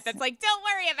next to it Yes, that's like, don't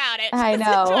worry about it. I Just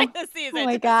enjoy know. the Oh season.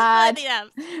 my This is God. worthy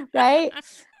of. Right?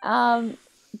 Um,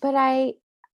 but I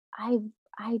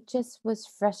I just was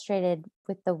frustrated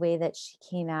with the way that she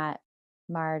came at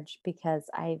Marge because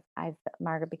I've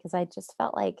Margaret because I just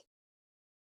felt like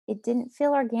it didn't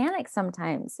feel organic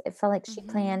sometimes. It felt like she Hmm.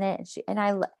 planned it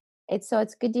and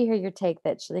it's good to hear your take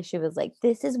that she was like,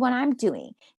 this is what I'm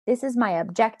doing. This is my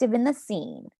objective in the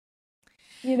scene.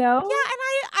 You know? Yeah, and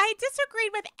I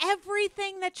disagreed with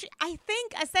everything that I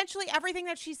think essentially everything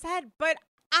that she said, but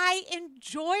I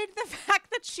enjoyed the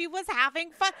fact that she was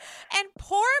having fun. And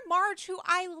poor Marge, who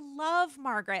I love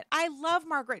Margaret. I love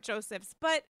Margaret Josephs,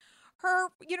 but her,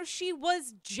 she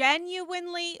was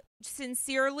genuinely,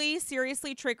 sincerely,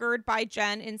 seriously triggered by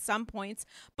Jen in some points,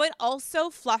 but also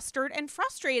flustered and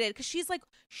frustrated because she's like,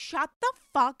 shut the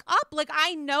fuck up. Like,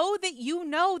 I know that you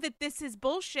know that this is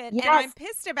bullshit and I'm Yes.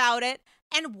 pissed about it.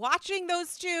 And watching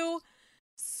those two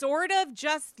sort of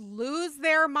just lose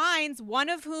their minds, one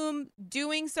of whom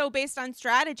doing so based on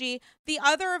strategy, the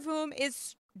other of whom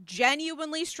is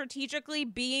genuinely strategically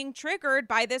being triggered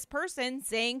by this person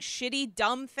saying shitty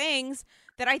dumb things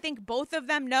that I think both of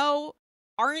them know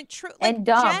aren't true. Like And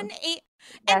dumb.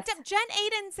 Yes. Jen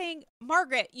Aiden saying,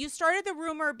 Margaret, you started the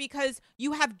rumor because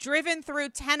you have driven through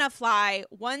Tenafly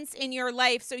once in your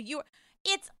life, so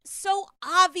it's so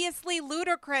obviously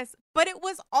ludicrous, but it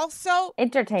was also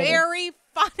Entertaining. very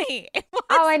funny. It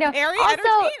Oh, was I know. very Also,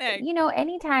 entertaining.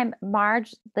 anytime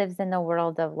Marge lives in the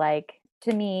world of like,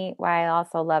 to me, why I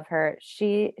also love her,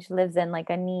 she lives in like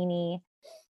a Nene,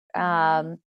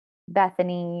 Mhm. um,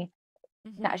 Bethany.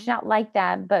 Not she's Mhm. not like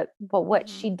that, but what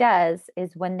she Mhm. does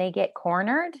is when they get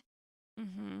cornered,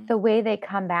 Mhm. the way they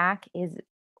come back is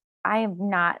I am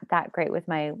not that great with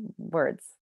my words.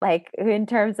 Like in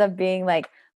terms of being like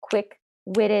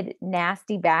quick-witted,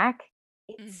 nasty back,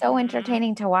 it's so Mm-hmm.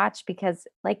 entertaining to watch because,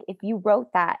 like, if you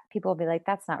wrote that, people will be like,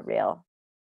 "That's not real."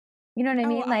 You know what I Oh,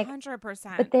 mean? a Like, hundred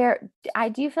but percent. I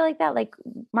do feel like that, like,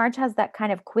 Marge has that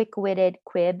kind of quick-witted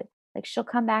quib, like, she'll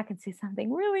come back and say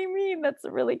something really mean that's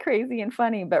really crazy and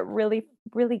funny, but really,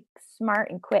 really smart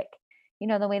and quick. You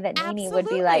know, the way that Nene would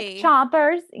be like, Absolutely.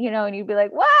 "Chompers," you know, and you'd be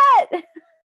like, "What?"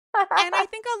 And I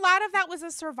think a lot of that was a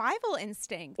survival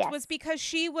instinct, Yes. was because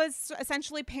she was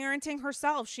essentially parenting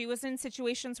herself. She was in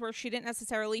situations where she didn't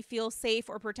necessarily feel safe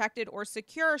or protected or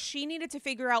secure. She needed to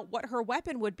figure out what her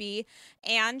weapon would be,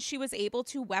 and she was able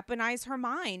to weaponize her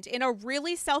mind in a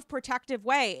really self protective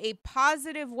way, a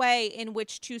positive way in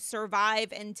which to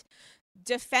survive and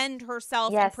defend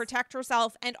herself and Yes. protect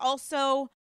herself, and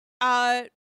also uh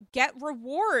get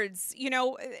rewards.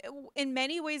 In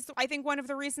many ways, I think one of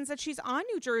the reasons that she's on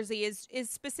New Jersey is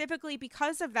specifically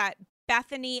because of that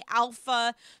Bethany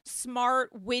alpha, smart,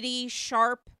 witty,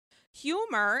 sharp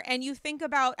humor. And you think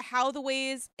about how the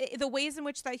ways in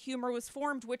which that humor was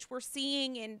formed, which we're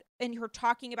seeing in her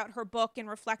talking about her book and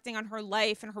reflecting on her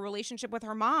life and her relationship with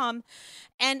her mom,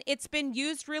 and it's been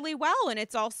used really well, and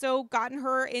it's also gotten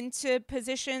her into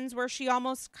positions where she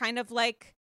almost kind of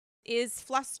like is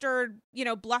flustered,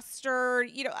 blustered,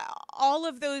 all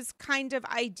of those kind of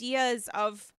ideas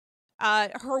of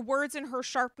her words and her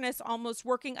sharpness almost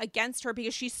working against her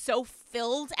because she's so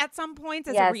filled at some points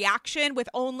as a Yes. reaction with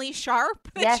only sharp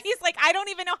that Yes. she's like, I don't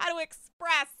even know how to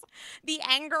express the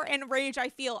anger and rage I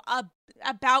feel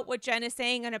about what Jen is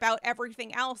saying and about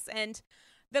everything else. And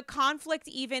the conflict,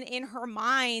 even in her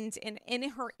mind and in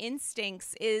her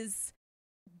instincts, is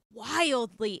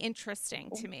wildly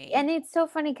interesting to me. And it's so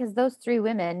funny because those 3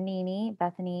 women, Nene,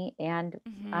 Bethany, and,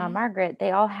 Hmm. Margaret,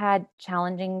 they all had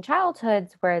challenging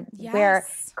childhoods where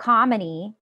Yes.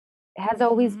 comedy has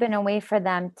always Hmm. been a way for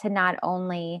them to not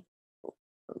only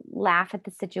laugh at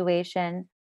the situation,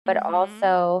 but Hmm.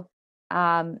 also,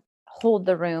 hold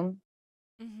the room,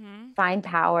 Hmm. find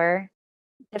power,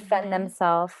 defend Hmm.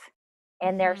 themselves,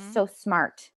 and they're Hmm. so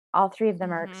smart. All 3 of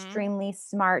them are Hmm. extremely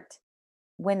smart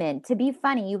women. To be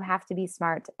funny, you have to be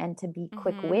smart, and to be Hmm.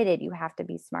 quick-witted, you have to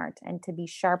be smart, and to be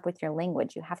sharp with your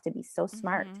language, you have to be so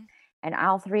smart. Hmm. And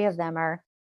all 3 of them are,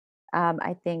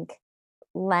 I think,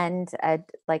 lend a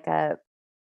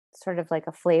sort of like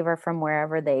a flavor from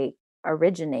wherever they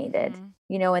originated, Hmm.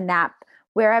 and that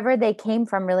wherever they came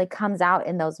from really comes out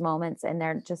in those moments, and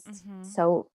they're just Hmm.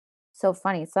 so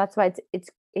funny. So that's why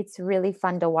it's really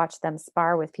fun to watch them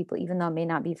spar with people, even though it may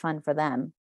not be fun for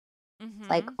them.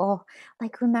 Like, Hmm. oh,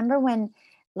 like, remember when,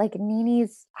 like,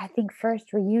 Nene's, I think,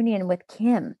 first reunion with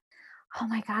Kim? Oh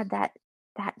my god,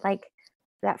 like,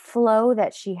 that flow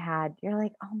that she had, you're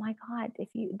like, "Oh my god, if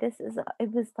you this is a,"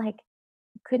 it was like,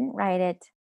 you couldn't write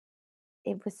it.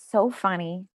 It was so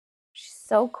funny. She's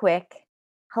so quick,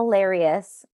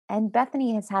 hilarious, and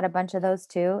Bethany has had a bunch of those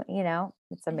too,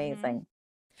 it's Hmm. amazing.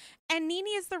 And Nene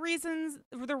is the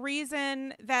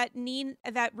reason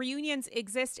that reunions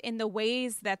exist in the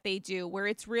ways that they do, where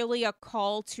it's really a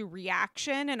call to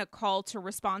reaction and a call to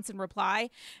response and reply.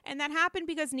 And that happened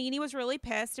because Nene was really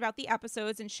pissed about the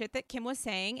episodes and shit that Kim was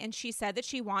saying, and she said that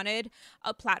she wanted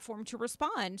a platform to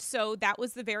respond. So that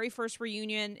was the very first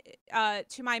reunion,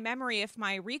 to my memory, if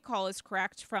my recall is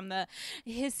correct from the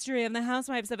history and the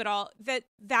housewives of it all,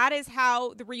 that is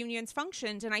how the reunions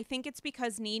functioned. And I think it's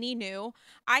because Nene knew,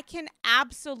 I can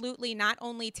absolutely not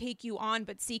only take you on,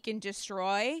 but seek and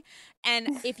destroy. And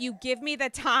if you give me the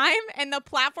time and the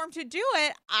platform to do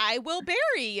it, I will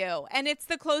bury you. And it's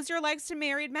the close your legs to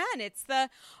married men. It's the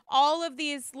all of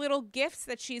these little gifts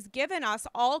that she's given us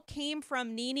all came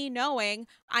from Nene knowing,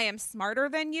 I am smarter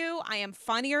than you. I am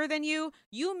funnier than you.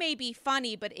 You may be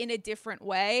funny, but in a different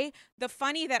way. The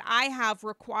funny that I have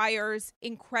requires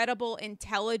incredible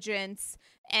intelligence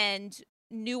and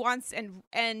nuance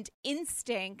and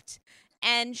instinct,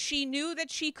 and she knew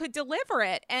that she could deliver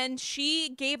it, and she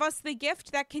gave us the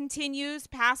gift that continues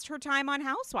past her time on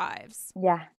Housewives.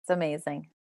 Yeah, it's amazing.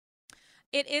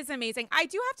 It is amazing. I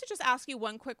do have to just ask you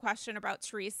one quick question about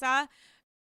Teresa.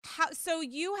 So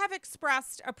you have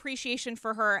expressed appreciation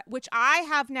for her, which I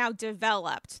have now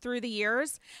developed through the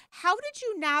years. How did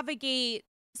you navigate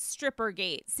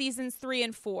Strippergate seasons 3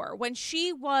 and 4 when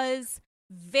she was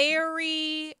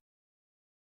very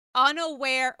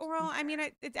unaware? Well, I mean,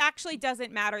 it actually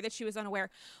doesn't matter that she was unaware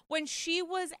when she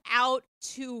was out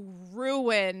to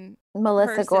ruin her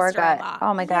Melissa Gorga, sister-in-law.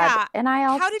 oh my god, Yeah. and I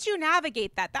How also, did you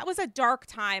navigate that? That was a dark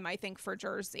time, I think, for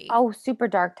Jersey. oh, super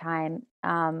dark time.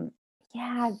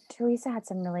 Yeah, Teresa had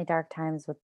some really dark times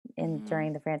with in Hmm.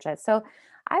 during the franchise. So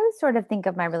I would sort of think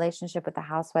of my relationship with the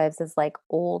housewives as like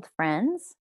old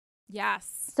friends.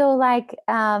 Yes. So like,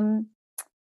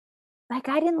 like,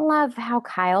 I didn't love how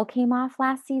Kyle came off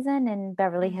last season in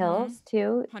Beverly Mm-hmm. Hills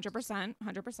too, 100%.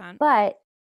 100%. but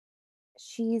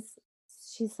she's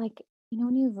she's like,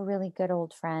 when you have really good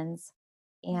old friends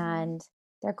Mm-hmm. and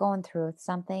they're going through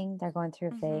something, they're going through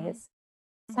a Mm-hmm. phase.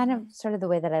 It's kind of Mm-hmm. sort of the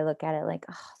way that I look at it, like,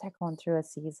 oh, they're going through a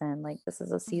season. Like this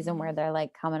is a season Mm-hmm. where they're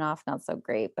like coming off not so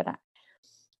great, but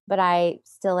I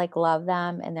still like love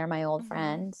them and they're my old Mm-hmm.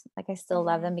 friends. Like I still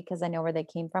love Mm-hmm. them because I know where they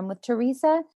came from. With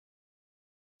Teresa,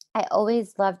 I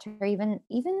always loved her, even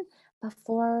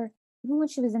before, even when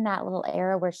she was in that little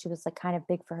era where she was like kind of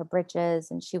big for her britches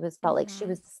and she was felt like she Mm-hmm.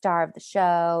 was the star of the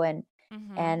show, and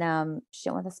Mm-hmm. she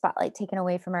didn't want the spotlight taken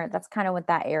away from her. That's kind of what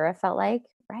that era felt like,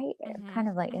 right? Mm-hmm. Kind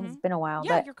of like Mm-hmm. it's been a while,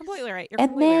 Yeah, but you're completely right. You're and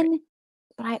completely right. then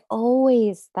but I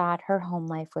always thought her home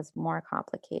life was more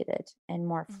complicated and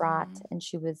more fraught, Mm-hmm. and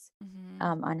she was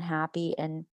Mm-hmm. unhappy.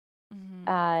 And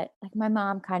Mm-hmm. like my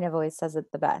mom kind of always says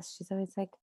it the best. She's always like,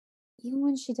 even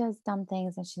when she does dumb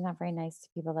things and she's not very nice to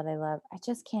people that I love, I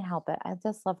just can't help it. I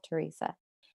just love Teresa.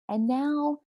 And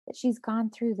now that she's gone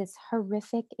through this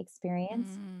horrific experience,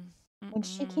 Mm-hmm. when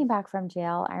she Mm-hmm. came back from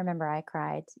jail, I remember I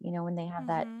cried. When they have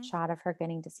that Mm-hmm. shot of her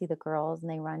getting to see the girls and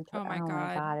they run to, Oh my oh my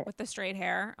God. God, With the straight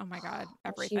hair. Oh my God.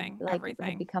 when she Everything. like had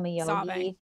Everything. become a Sobbing.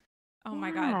 yogi. Oh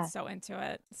my God. Yeah. So into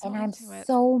it. So And I'm into it.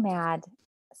 so mad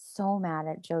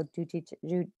at Joe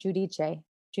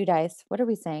Judice. What are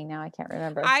we saying now? I can't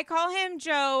remember. I call him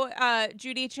Joe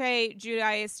Judice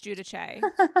Judice. Did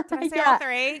I say all Yeah.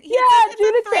 three? Yeah, It's a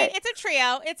three. Judice. It's a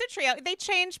trio. It's a trio. They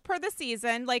change per the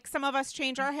season. Like some of us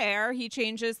change our hair. He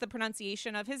changes the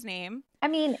pronunciation of his name. I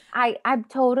mean, I'm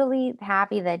totally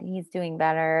happy that he's doing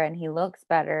better and he looks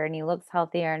better and he looks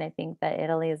healthier, and I think that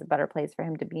Italy is a better place for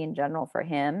him to be in general for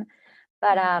him.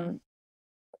 But Mm-hmm.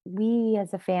 we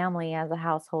as a family, as a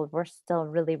household, we're still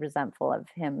really resentful of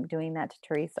him doing that to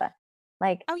Teresa.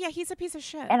 Like, Oh yeah, he's a piece of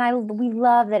shit. and we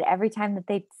love that every time that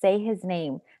they say his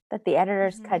name, that the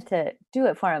editors Mm-hmm. cut to do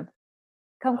it for him.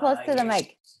 Come close to the Yeah.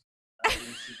 mic. When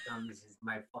she comes, is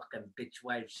my fucking bitch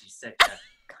wife. She's such a.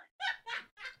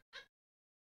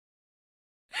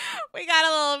 We got a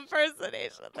little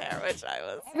impersonation there, which I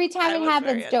was. Every time I it was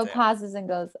happens, very Joe into. pauses and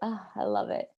goes, "Oh, I love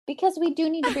it," because we do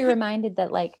need to be reminded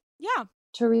that, like, Yeah.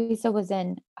 Teresa was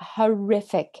in a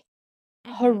horrific,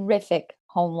 Mm-hmm. horrific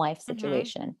home life Mm-hmm.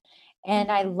 situation,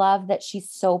 and I Mm-hmm. love that she's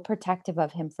so protective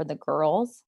of him for the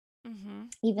girls, Mm-hmm.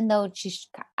 even though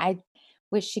I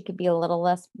wish she could be a little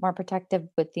less more protective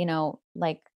with,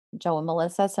 like Joe and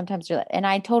Melissa. Sometimes and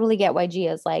I totally get why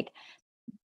Gia's like,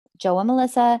 Joe and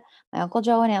Melissa, my Uncle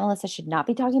Joe and Aunt Melissa should not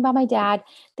be talking about my dad.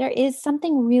 There is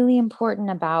something really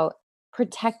important about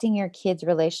protecting your kid's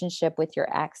relationship with your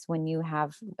ex when you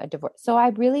have a divorce. So I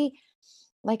really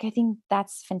I think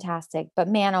that's fantastic. But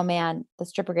man, oh man, the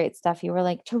stripper gate stuff, you were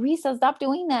like, Teresa, stop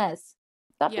doing this.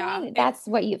 Stop Yeah. doing it. That's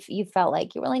what you felt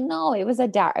like. You were like, no, it was a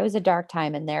dark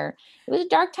time in there. It was a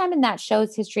dark time in that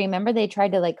show's history. Remember, they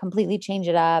tried to like completely change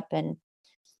it up, and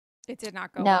It did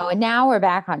not go no, well. and now we're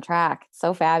back on track. It's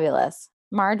so fabulous.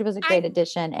 Marge was a great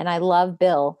addition, and I love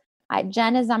Bill.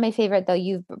 Jen is not my favorite though.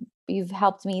 You've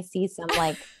helped me see some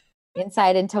like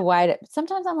insight into why.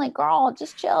 Sometimes I'm like, girl,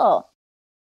 just chill.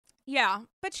 Yeah,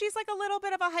 but she's like a little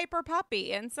bit of a hyper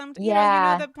puppy, and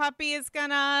Yeah. the puppy is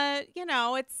gonna,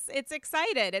 it's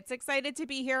excited. It's excited to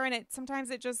be here, and sometimes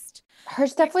it just Her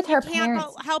stuff with you her can't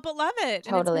parents. help but love it,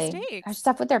 Totally. and its Her mistakes.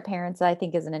 stuff with their parents, I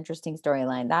think, is an interesting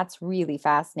storyline. That's really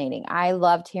fascinating. I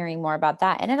loved hearing more about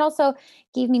that. And it also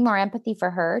gave me more empathy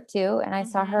for her, too. And I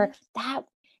saw her that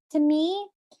to me,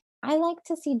 I like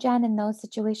to see Jen in those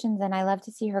situations. And I love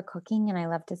to see her cooking. And I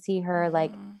love to see her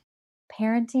like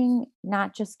parenting,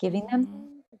 not just giving them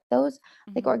those.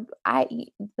 Like,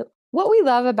 what we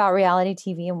love about reality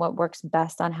TV and what works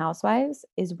best on Housewives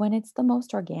is when it's the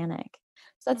most organic.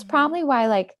 So that's probably why,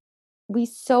 like, we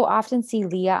so often see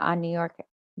Leah on New York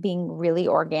being really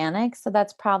organic. So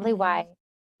that's probably why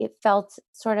it felt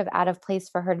sort of out of place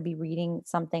for her to be reading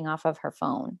something off of her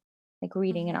phone, like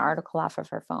reading an article off of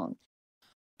her phone.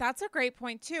 That's a great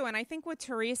point too. And I think with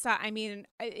Teresa, I mean,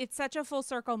 it's such a full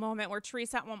circle moment where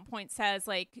Teresa at one point says,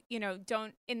 like,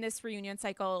 don't in this reunion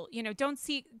cycle, don't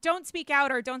speak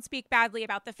out or don't speak badly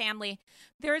about the family.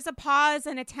 There's a pause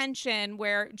and a tension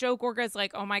where Joe Gorga's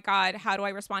like, oh my God, how do I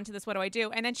respond to this? What do I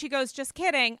do? And then she goes, just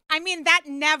kidding. I mean, that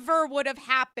never would have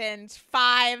happened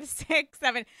 5, 6,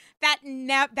 7. That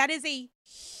is a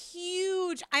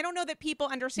huge, I don't know that people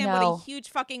understand what a huge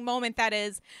fucking moment that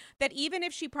is, that even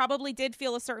if she probably did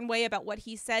feel a certain way about what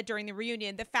he said during the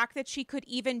reunion, the fact that she could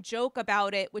even joke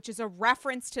about it, which is a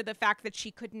reference to the fact that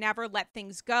she could never let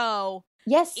things go,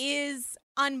 is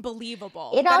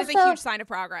unbelievable. That is a huge sign of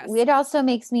progress. It also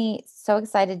makes me so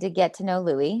excited to get to know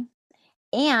Louis.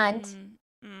 And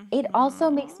it also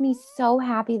makes me so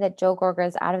happy that Joe Gorga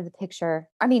is out of the picture.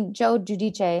 I mean, Joe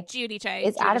Giudice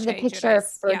is out of the picture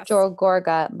for yes. Joe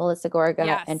Gorga, Melissa Gorga,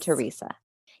 and Yes. Teresa.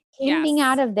 Him being Yes.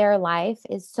 out of their life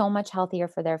is so much healthier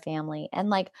for their family.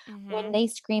 And like when they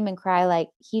scream and cry, like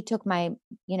he took my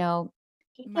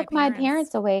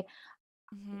parents away.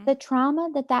 The trauma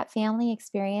that family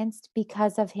experienced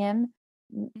because of him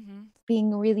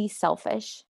being really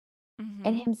selfish.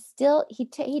 And him still,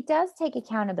 he does take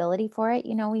accountability for it.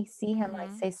 You know, we see him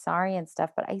like say sorry and stuff,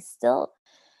 but he's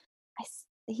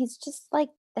just like,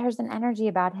 there's an energy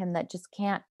about him that just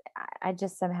can't,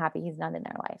 I'm happy he's not in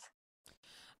their life.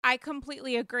 I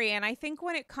completely agree. And I think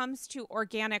when it comes to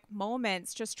organic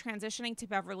moments, just transitioning to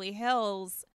Beverly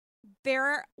Hills,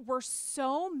 there were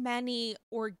so many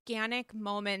organic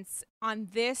moments on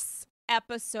this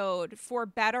episode, for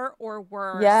better or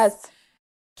worse. Yes.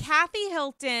 Kathy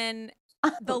Hilton,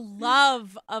 the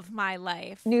love of my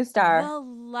life. New star.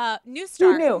 New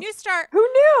star. Who knew? New star. Who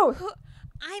knew?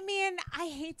 I mean, I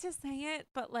hate to say it,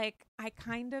 but like, I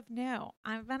kind of knew.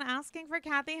 I've been asking for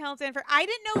Kathy Hilton I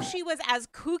didn't know she was as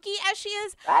kooky as she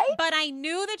is, right? But I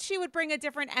knew that she would bring a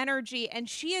different energy, and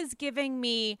she is giving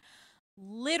me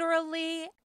literally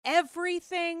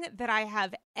everything that I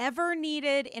have ever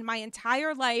needed in my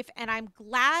entire life. And I'm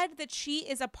glad that she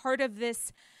is a part of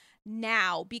this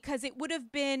now, because it would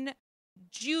have been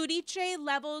Giudice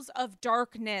levels of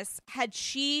darkness had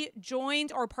she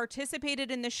joined or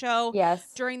participated in the show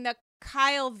during the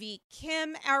Kyle v.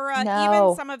 Kim era,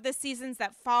 even some of the seasons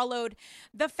that followed.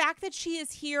 The fact that she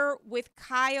is here with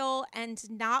Kyle and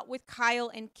not with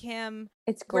Kyle and Kim,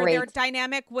 it's great. Where their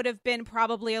dynamic would have been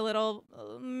probably a little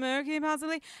murky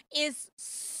possibly, is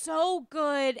so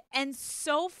good and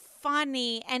so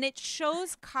funny, and it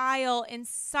shows Kyle in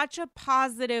such a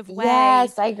positive way.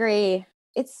 Yes, I agree.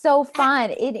 It's so fun.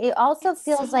 It also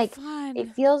feels so like fun.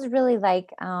 It feels really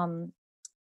like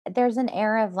there's an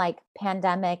era of like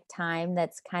pandemic time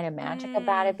that's kind of magic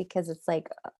about it, because it's like,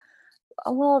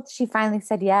 oh, well, she finally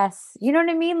said yes. You know what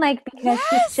I mean? Like, because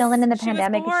she's chilling in the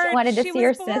pandemic and she wanted to see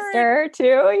her sister too.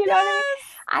 You know what I mean?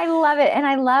 I love it. And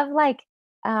I love like,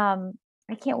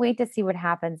 I can't wait to see what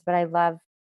happens, but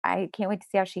I can't wait to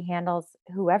see how she handles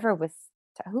who was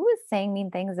saying mean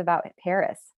things about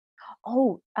Paris.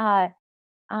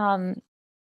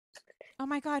 Oh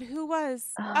my God, who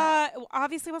was?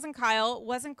 Obviously wasn't Kyle,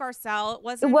 wasn't Garcelle, It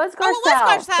was Garcelle. Oh, it was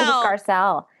Garcelle. It was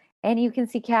Garcelle. And you can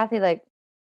see Kathy like,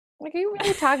 are you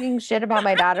really talking shit about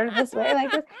my daughter this way?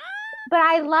 Like this? But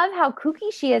I love how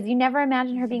kooky she is. You never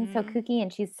imagine her being so kooky,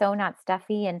 and she's so not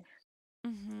stuffy. And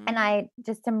I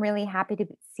just am really happy to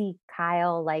see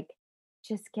Kyle like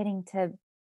just getting to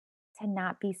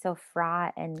not be so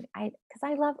fraught. And because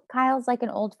I love Kyle's like an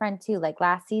old friend too. Like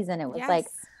last season, it was like,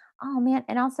 oh man.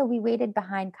 And also we waited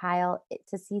behind Kyle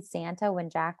to see Santa when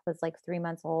Jack was like 3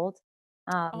 months old.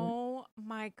 Oh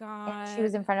my God. And she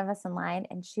was in front of us in line,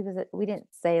 and we didn't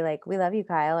say like, we love you,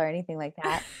 Kyle, or anything like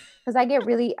that. Cause I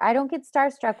don't get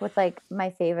starstruck with like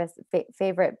my favorite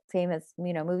famous,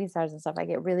 movie stars and stuff. I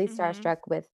get really starstruck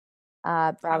with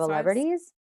Bravo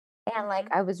celebrities. And like,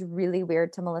 I was really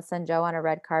weird to Melissa and Joe on a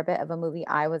red carpet of a movie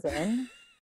I was in.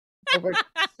 They were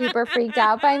super freaked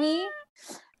out by me.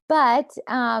 But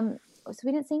so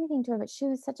we didn't say anything to her, but she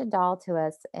was such a doll to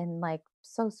us, and like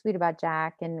so sweet about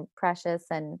Jack and Precious,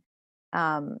 and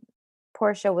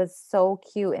Portia was so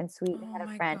cute and sweet and had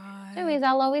a friend. Anyways,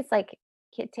 I'll always like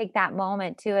take that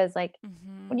moment too, as like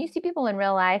when you see people in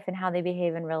real life and how they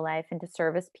behave in real life, and to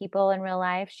service people in real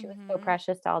life. She was so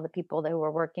precious to all the people that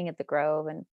were working at the Grove.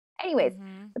 And anyways,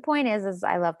 the point is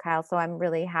I love Kyle, so I'm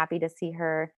really happy to see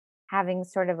her having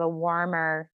sort of a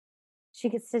warmer, she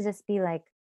gets to just be like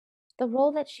the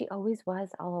role that she always was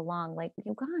all along. Like,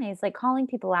 you guys, like calling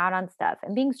people out on stuff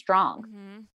and being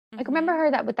strong. Like, remember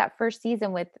her with that first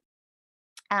season with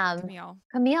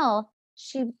Camille,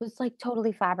 she was like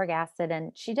totally flabbergasted,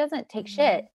 and she doesn't take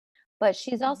shit, but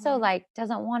she's also like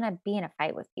doesn't want to be in a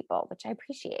fight with people, which I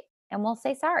appreciate, and we'll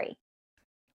say sorry.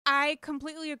 I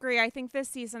completely agree. I think this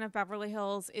season of Beverly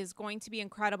Hills is going to be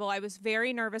incredible. I was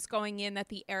very nervous going in that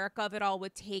the Erica of it all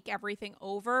would take everything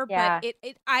over. But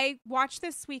I watched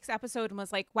this week's episode and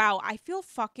was like, wow, I feel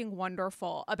fucking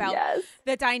wonderful about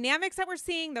the dynamics that we're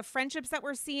seeing, the friendships that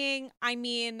we're seeing. I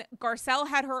mean, Garcelle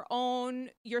had her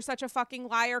own "You're Such a Fucking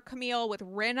Liar" Camille with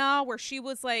Rinna, where she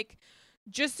was like,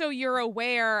 just so you're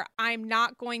aware, I'm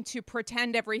not going to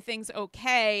pretend everything's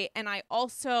okay. And I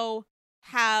also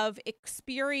have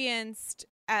experienced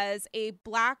as a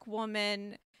Black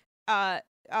woman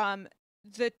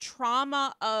the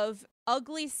trauma of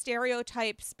ugly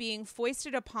stereotypes being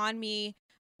foisted upon me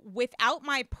without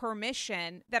my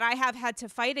permission that I have had to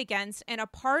fight against. And a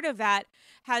part of that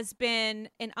has been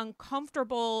an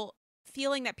uncomfortable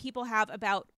feeling that people have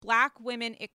about Black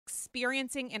women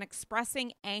experiencing and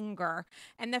expressing anger.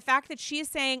 And the fact that she is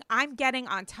saying, I'm getting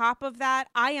on top of that.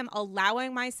 I am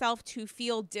allowing myself to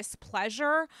feel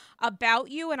displeasure about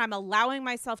you, and I'm allowing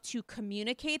myself to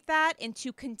communicate that and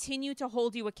to continue to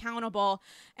hold you accountable.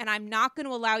 And I'm not going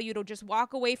to allow you to just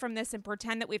walk away from this and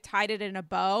pretend that we've tied it in a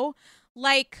bow.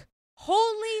 Like,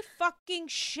 holy fucking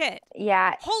shit.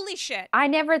 Yeah. Holy shit. I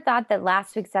never thought that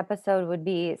last week's episode would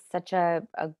be such a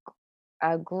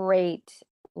great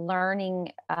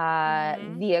learning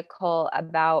vehicle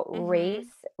about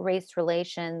race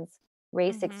relations,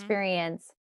 race experience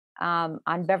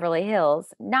on Beverly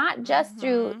Hills. Not just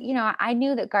through, I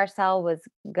knew that Garcelle was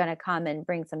going to come and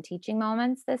bring some teaching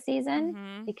moments this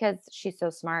season because she's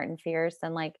so smart and fierce,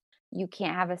 and like, you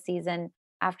can't have a season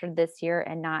after this year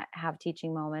and not have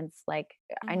teaching moments. Like,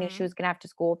 I knew she was going to have to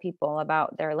school people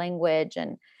about their language,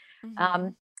 and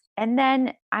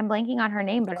then I'm blanking on her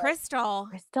name, but Crystal,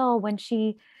 when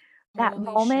she, that Holy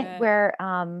moment shit. where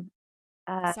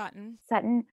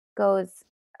Sutton goes,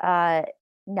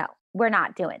 no, we're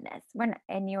not doing this. We're not.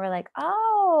 And you were like,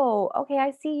 oh, okay,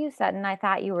 I see you, Sutton. I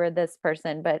thought you were this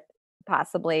person, but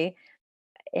possibly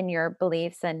in your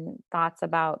beliefs and thoughts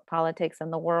about politics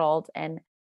and the world. And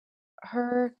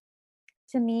her,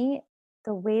 to me,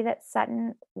 the way that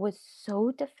Sutton was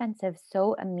so defensive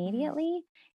so immediately,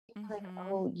 like,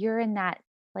 oh, you're in that,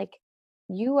 like,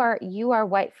 you are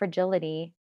white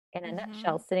fragility in a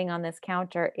nutshell, sitting on this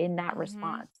counter in that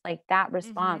response. Like, that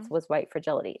response was white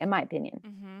fragility, in my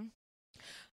opinion.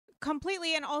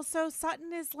 Completely. And also,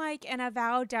 Sutton is like an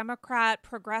avowed Democrat,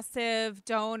 progressive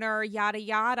donor, yada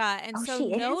yada. And so she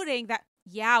noting that,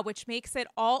 yeah, which makes it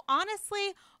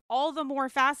honestly all the more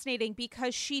fascinating,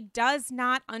 because she does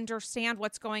not understand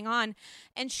what's going on,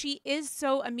 and she is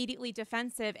so immediately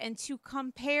defensive. And to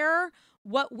compare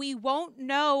what we won't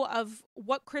know of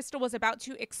what Crystal was about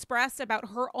to express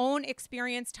about her own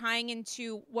experience tying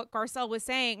into what Garcelle was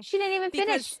saying. She didn't even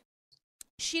finish.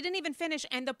 She didn't even finish.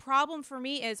 And the problem for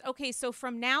me is, okay, so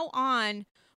from now on,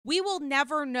 we will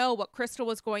never know what Crystal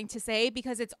was going to say,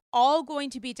 because it's all going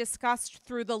to be discussed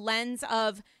through the lens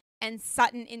of, and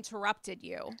Sutton interrupted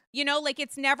you. Like,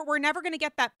 we're never going to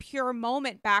get that pure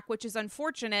moment back, which is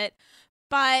unfortunate.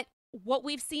 But what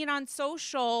we've seen on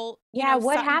social, what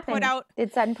Sutton happened?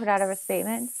 Did Sutton put out a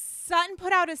statement? Sutton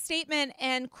put out a statement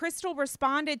and Crystal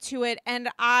responded to it. And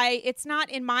it's not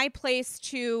in my place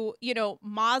to,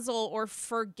 mazel or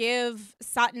forgive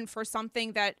Sutton for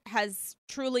something that has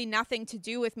truly nothing to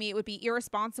do with me. It would be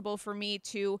irresponsible for me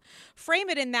to frame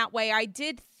it in that way. I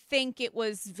did think it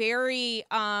was very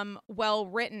well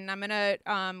written. I'm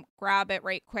gonna grab it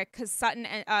right quick, because Sutton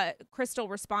and Crystal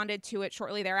responded to it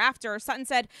shortly thereafter. Sutton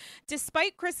said,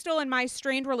 "Despite Crystal and my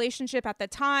strained relationship at the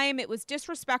time, it was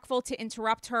disrespectful to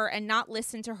interrupt her and not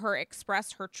listen to her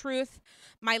express her truth.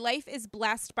 My life is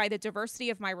blessed by the diversity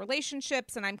of my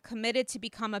relationships, and I'm committed to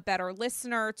become a better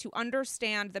listener, to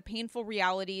understand the painful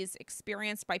realities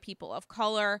experienced by people of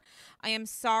color. I am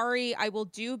sorry. I will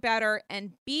do better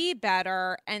and be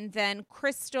better." And then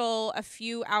Crystal, a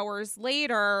few hours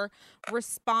later,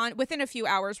 within a few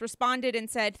hours, responded and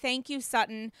said, "Thank you,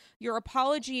 Sutton. Your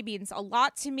apology means a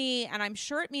lot to me, and I'm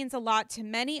sure it means a lot to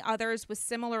many others with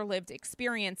similar lived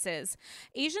experiences.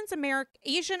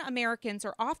 Asian Americans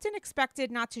are often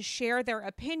expected not to share their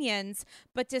opinions,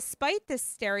 but despite this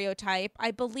stereotype,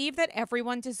 I believe that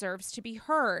everyone deserves to be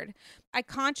heard. I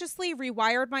consciously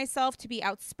rewired myself to be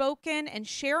outspoken and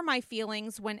share my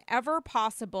feelings whenever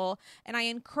possible, and I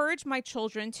encourage my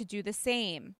children to do the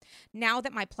same. Now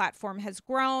that my platform has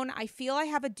grown, I feel I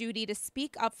have a duty to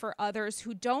speak up for others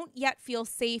who don't yet feel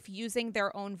safe using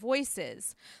their own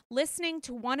voices. Listening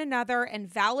to one another and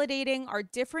validating our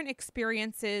different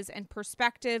experiences and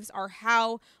perspectives are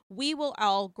how we will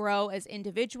all grow as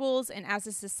individuals and as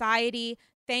a society.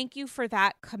 Thank you for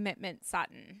that commitment,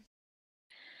 Sutton."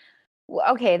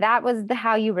 Okay, that was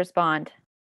how you respond.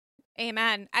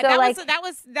 Amen. So,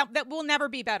 that will never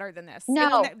be better than this.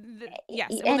 No.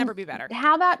 It will never be better.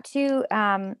 How about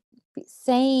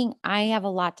saying I have a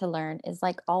lot to learn is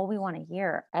like all we want to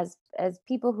hear as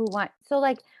people who want. So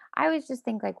like, I always just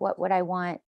think like, what would I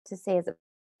want to say as a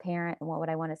parent, and what would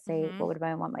I want to say? What would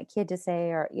I want my kid to say?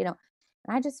 Or, and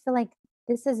I just feel like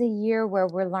this is a year where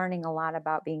we're learning a lot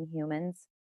about being humans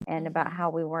and about how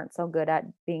we weren't so good at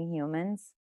being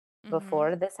humans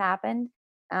before this happened.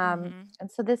 And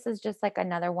so this is just like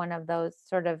another one of those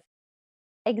sort of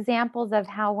examples of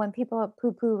how when people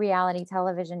poo-poo reality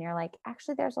television, you're like,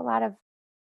 actually, there's a lot of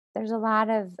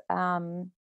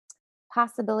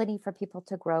possibility for people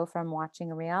to grow from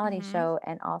watching a reality Mm-hmm. show.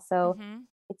 And also, Mm-hmm.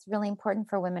 it's really important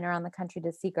for women around the country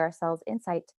to seek ourselves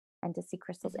insight and to see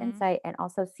Crystal's Mm-hmm. insight and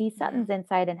also see Mm-hmm. Sutton's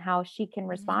insight and how she can Mm-hmm.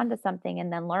 respond to something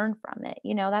and then learn from it.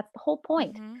 That's the whole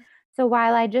point. Mm-hmm. So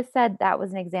while I just said that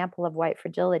was an example of white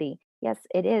fragility, yes,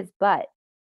 it is, but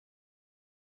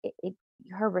it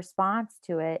her response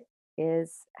to it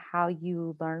is how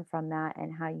you learn from that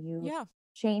and how you Yeah.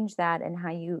 change that and how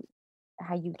you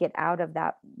get out of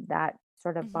that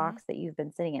sort of Mm-hmm. box that you've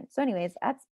been sitting in. So anyways,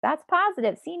 that's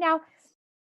positive. See, now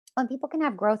when people can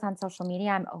have growth on social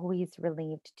media, I'm always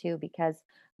relieved too, because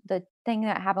the thing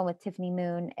that happened with Tiffany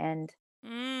Moon and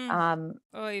Mm. um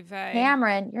Oy vey.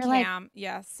 Cameron, you're like, Cam.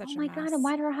 Yes, oh such a my God, and mess.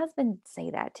 why did her husband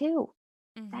say that too?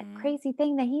 That Mm-hmm. crazy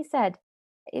thing that he said.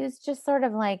 It was just sort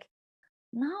of like,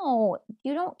 no,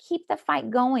 you don't keep the fight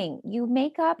going. You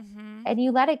make up Mm-hmm. and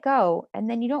you let it go, and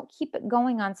then you don't keep it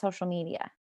going on social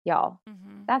media, y'all.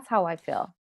 Mm-hmm. That's how I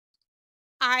feel.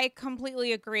 I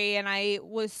completely agree. And I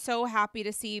was so happy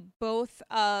to see both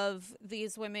of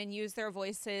these women use their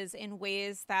voices in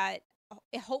ways that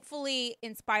hopefully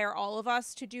inspire all of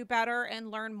us to do better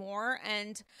and learn more.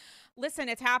 And listen,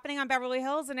 it's happening on Beverly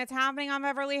Hills and it's happening on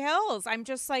Beverly Hills. I'm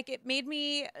just like, it made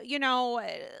me,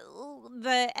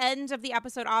 the end of the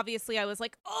episode, obviously I was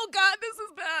like, oh God, this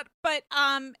is bad. But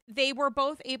they were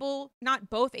both able, not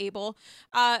both able,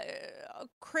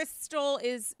 Crystal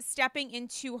is stepping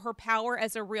into her power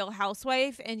as a real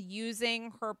housewife and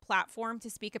using her platform to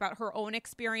speak about her own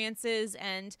experiences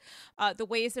and the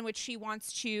ways in which she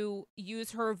wants to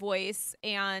use her voice.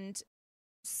 And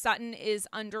Sutton is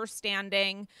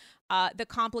understanding the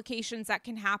complications that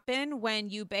can happen when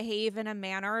you behave in a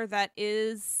manner that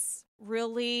is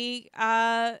really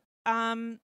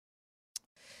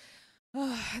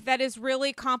that is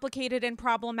really complicated and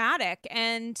problematic.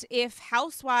 And if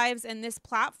housewives and this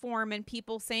platform and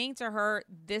people saying to her,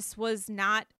 this was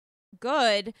not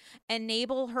good,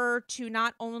 enable her to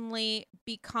not only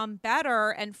become better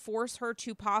and force her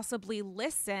to possibly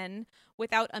listen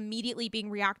without immediately being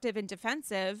reactive and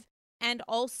defensive, and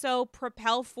also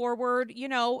propel forward,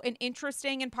 an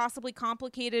interesting and possibly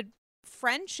complicated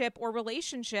friendship or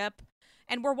relationship.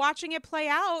 And we're watching it play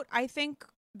out. I think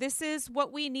this is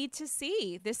what we need to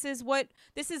see. This is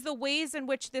the ways in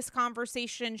which this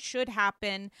conversation should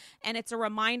happen. And it's a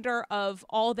reminder of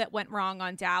all that went wrong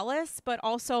on Dallas, but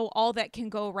also all that can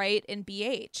go right in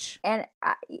BH. And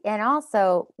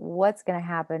also what's going to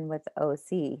happen with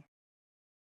OC,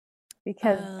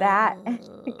 because that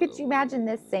could you imagine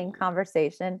this same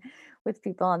conversation with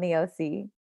people on the OC?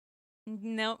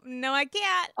 No, I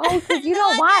can't. Oh, because you No,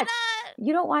 don't I watch. cannot.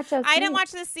 You don't watch OC. I didn't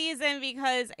watch this season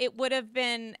because it would have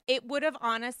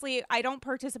honestly, I don't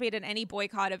participate in any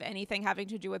boycott of anything having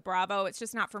to do with Bravo. It's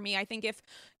just not for me. I think if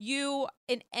you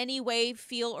in any way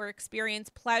feel or experience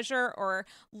pleasure or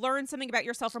learn something about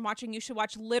yourself from watching, you should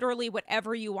watch literally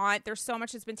whatever you want. There's so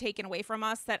much that's been taken away from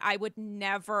us that I would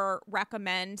never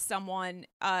recommend someone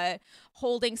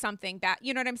holding something back.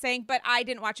 You know what I'm saying? But I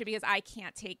didn't watch it because I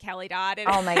can't take Kelly Dodd. And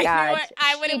Oh my God.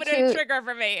 it would have been a trigger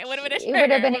for me. It would have been a trigger. It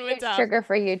would have been a huge trigger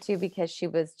for you too, because she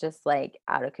was just like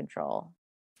out of control.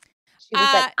 She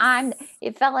was like,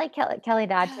 it felt like Kelly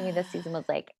Dodd to me this season was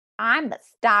like, I'm the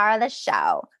star of the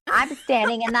show. I'm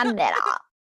standing in the middle.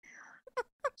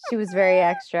 She was very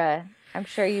extra. I'm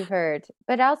sure you've heard.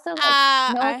 But also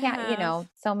like Noah can't,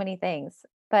 so many things.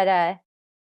 But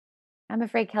I'm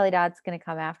afraid Kelly Dodd's gonna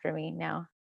come after me now.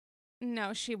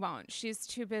 No, she won't. She's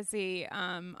too busy,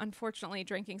 unfortunately,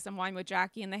 drinking some wine with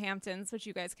Jackie in the Hamptons, which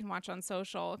you guys can watch on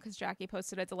social because Jackie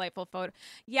posted a delightful photo.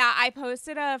 Yeah, I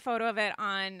posted a photo of it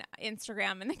on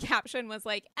Instagram, and the caption was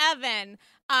like, Evan,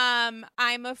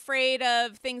 I'm afraid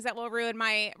of things that will ruin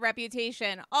my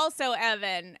reputation. Also,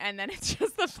 Evan. And then it's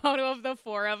just the photo of the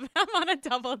four of them on a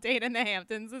double date in the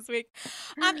Hamptons this week.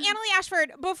 Annalie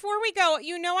Ashford, before we go,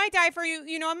 I die for you.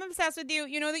 I'm obsessed with you.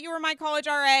 You know that you were my college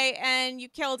RA and you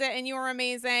killed it and you were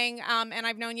amazing. And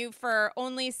I've known you for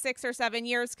only 6 or 7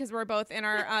 years because we're both in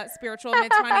our spiritual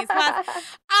mid-20s class.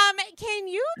 Can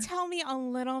you tell me a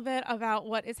little bit about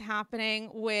what is happening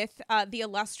with the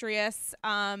illustrious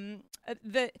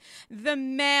the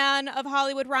man of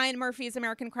Hollywood, Ryan Murphy's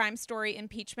American Crime Story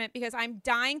impeachment? Because I'm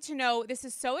dying to know. This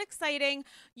is so exciting.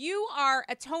 You are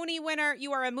a Tony winner.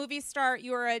 You are a movie star.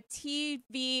 You are a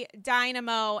TV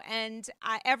dynamo. And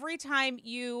every time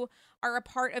you are a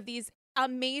part of these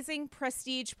amazing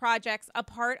prestige projects, a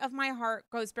part of my heart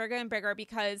goes bigger and bigger,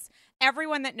 because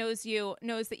everyone that knows you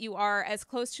knows that you are as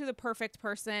close to the perfect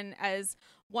person as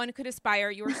one could aspire.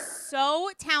 You're so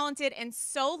talented and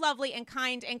so lovely and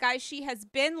kind. And guys, she has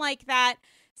been like that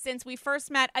since we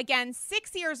first met, again,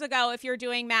 6 years ago, if you're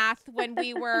doing math, when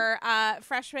we were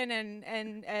freshmen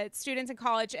and students in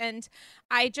college. And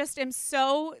I just am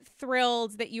so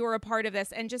thrilled that you are a part of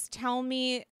this. And just tell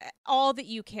me all that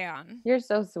you can. You're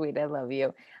so sweet. I love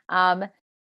you.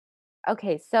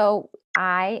 Okay, so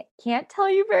I can't tell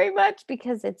you very much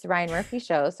because it's Ryan Murphy's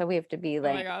show, so we have to be Oh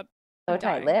my like God. so I'm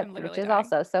dying. I'm tight-lipped, literally which is dying.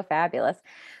 also so fabulous.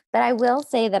 But I will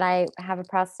say that I have a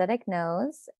prosthetic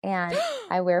nose and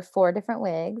I wear 4 different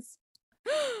wigs.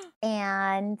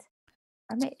 And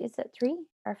or maybe is it 3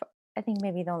 or I think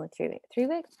maybe the only 3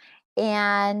 wigs.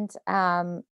 And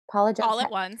Paula Jones All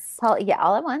at once. all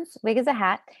at once. Wig is a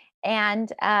hat.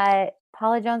 And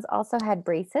Paula Jones also had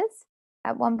braces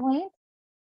at one point.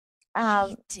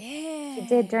 She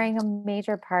did during a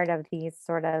major part of these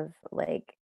sort of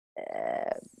like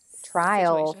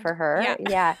trial Situation. for her.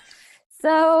 Yeah.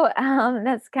 So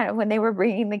that's kind of when they were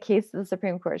bringing the case to the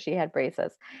Supreme Court. She had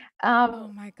braces.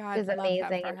 Oh my God. It was Love amazing.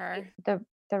 that for her.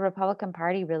 The Republican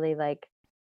Party really like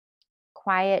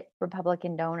quiet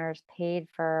Republican donors paid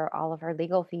for all of her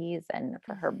legal fees and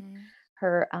for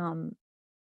her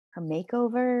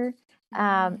makeover.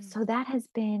 So that has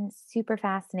been super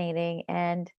fascinating.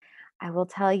 And I will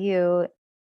tell you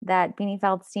that Beanie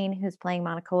Feldstein, who's playing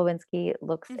Monica Lewinsky,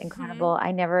 looks incredible.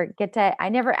 I never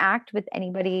act with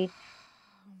anybody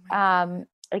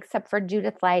except for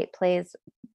Judith Light plays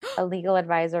a legal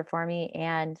advisor for me.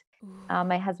 And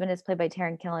my husband is played by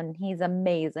Taran Killam. He's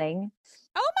amazing.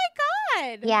 Oh my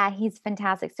God. Yeah, he's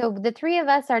fantastic. So the 3 of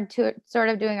us are sort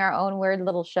of doing our own weird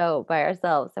little show by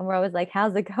ourselves. And we're always like,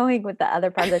 how's it going with the other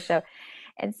part of the show?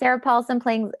 And Sarah Paulson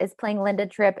is playing Linda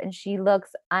Tripp, and she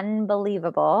looks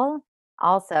unbelievable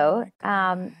also.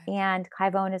 And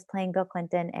Clive Owen is playing Bill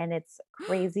Clinton, and it's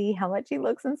crazy how much he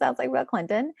looks and sounds like Bill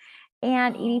Clinton.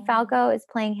 And Edie Falco is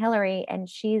playing Hillary, and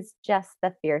she's just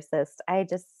the fiercest.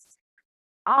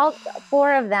 All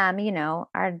 4 of them,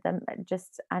 are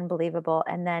just unbelievable.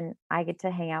 And then I get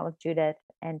to hang out with Judith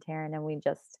and Taran, and we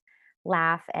just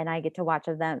laugh, and I get to watch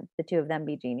the 2 of them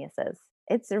be geniuses.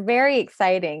 It's very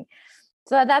exciting.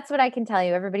 So that's what I can tell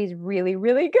you. Everybody's really,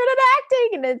 really good at acting,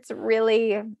 and it's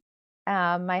really,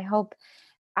 I hope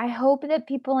that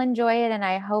people enjoy it. And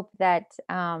I hope that,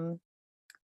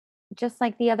 just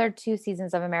like the other 2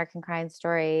 seasons of American Crime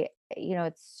Story,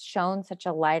 it's shown such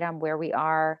a light on where we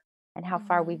are and how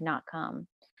far we've not come.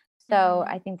 So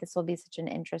I think this will be such an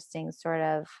interesting sort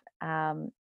of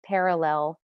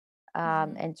parallel.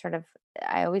 And sort of,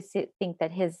 I always think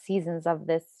that his seasons of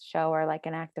this show are like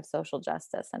an act of social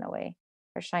justice in a way,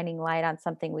 or shining light on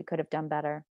something we could have done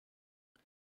better.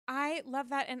 I love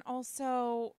that. And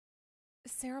also,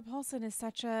 Sarah Paulson is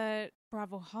such a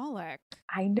Bravo-holic.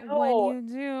 I know. What you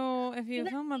do if you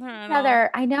film with her at all.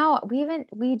 I know.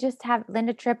 We just have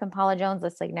Linda Tripp and Paula Jones.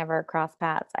 Let's like never cross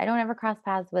paths. I don't ever cross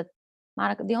paths with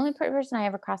Monica. The only person I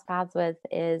ever cross paths with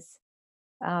is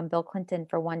Bill Clinton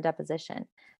for one deposition.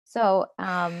 So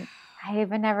I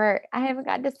haven't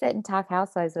gotten to sit and talk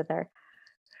housewives with her.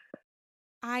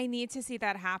 I need to see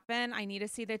that happen. I need to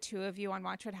see the 2 of you on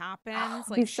Watch What Happens,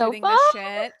 like shooting the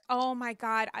shit. Oh my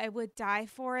God, I would die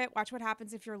for it. Watch What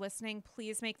Happens. If you're listening,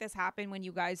 please make this happen when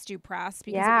you guys do press,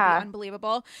 because it would be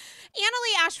unbelievable.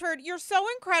 Annalee Ashford, you're so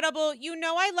incredible. You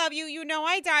know I love you. You know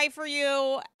I die for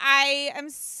you. I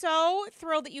am so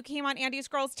thrilled that you came on Andy's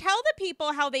Girls. Tell the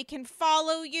people how they can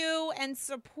follow you and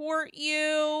support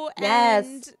you.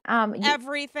 Yes. And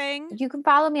everything. You can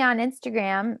follow me on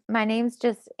Instagram. My name's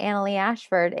just Annalee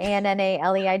Ashford.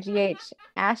 ANNALEIGH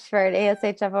Ashford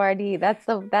ASHFORD. That's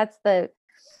the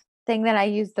thing that I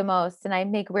use the most, and I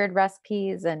make weird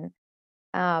recipes, and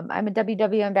I'm a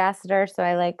WW ambassador, so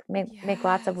I like make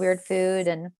lots of weird food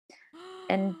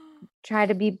and try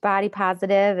to be body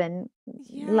positive and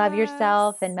love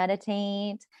yourself and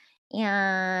meditate,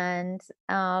 and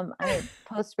I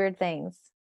post weird things.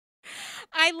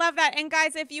 I love that. And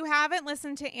guys, if you haven't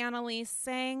listened to Annalee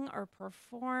sing or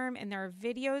perform, and there are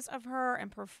videos of her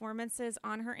and performances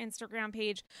on her Instagram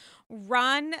page,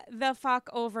 run the fuck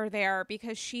over there,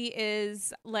 because she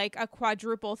is like a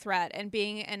quadruple threat, and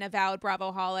being an avowed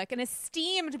Bravo-holic, an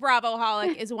esteemed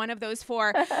Bravo-holic is one of those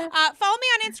 4. Follow me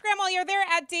on Instagram while you're there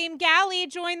at Dame Galley.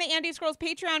 Join the Andy's Girls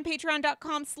Patreon,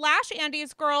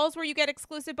 patreon.com/Andy's Girls, where you get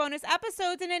exclusive bonus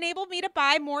episodes and enable me to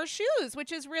buy more shoes,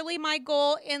 which is really my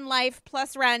goal in life,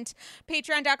 plus rent.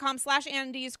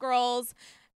 Patreon.com/Andy's Girls.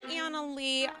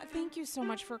 Annalie, thank you so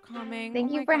much for coming.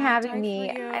 Thank Oh you my for God, having die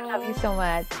me. for I love you you. so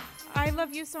much. I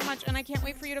love you so much, and I can't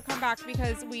wait for you to come back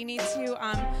because we need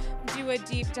to do a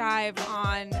deep dive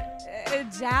on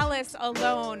Dallas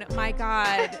alone. My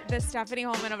God, the Stephanie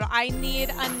Holman of it. I need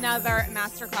another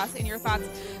masterclass in your thoughts.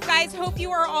 Guys, hope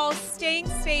you are all staying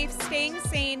safe, staying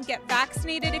sane, get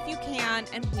vaccinated if you can,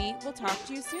 and we will talk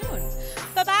to you soon.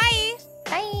 Bye-bye.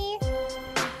 Bye.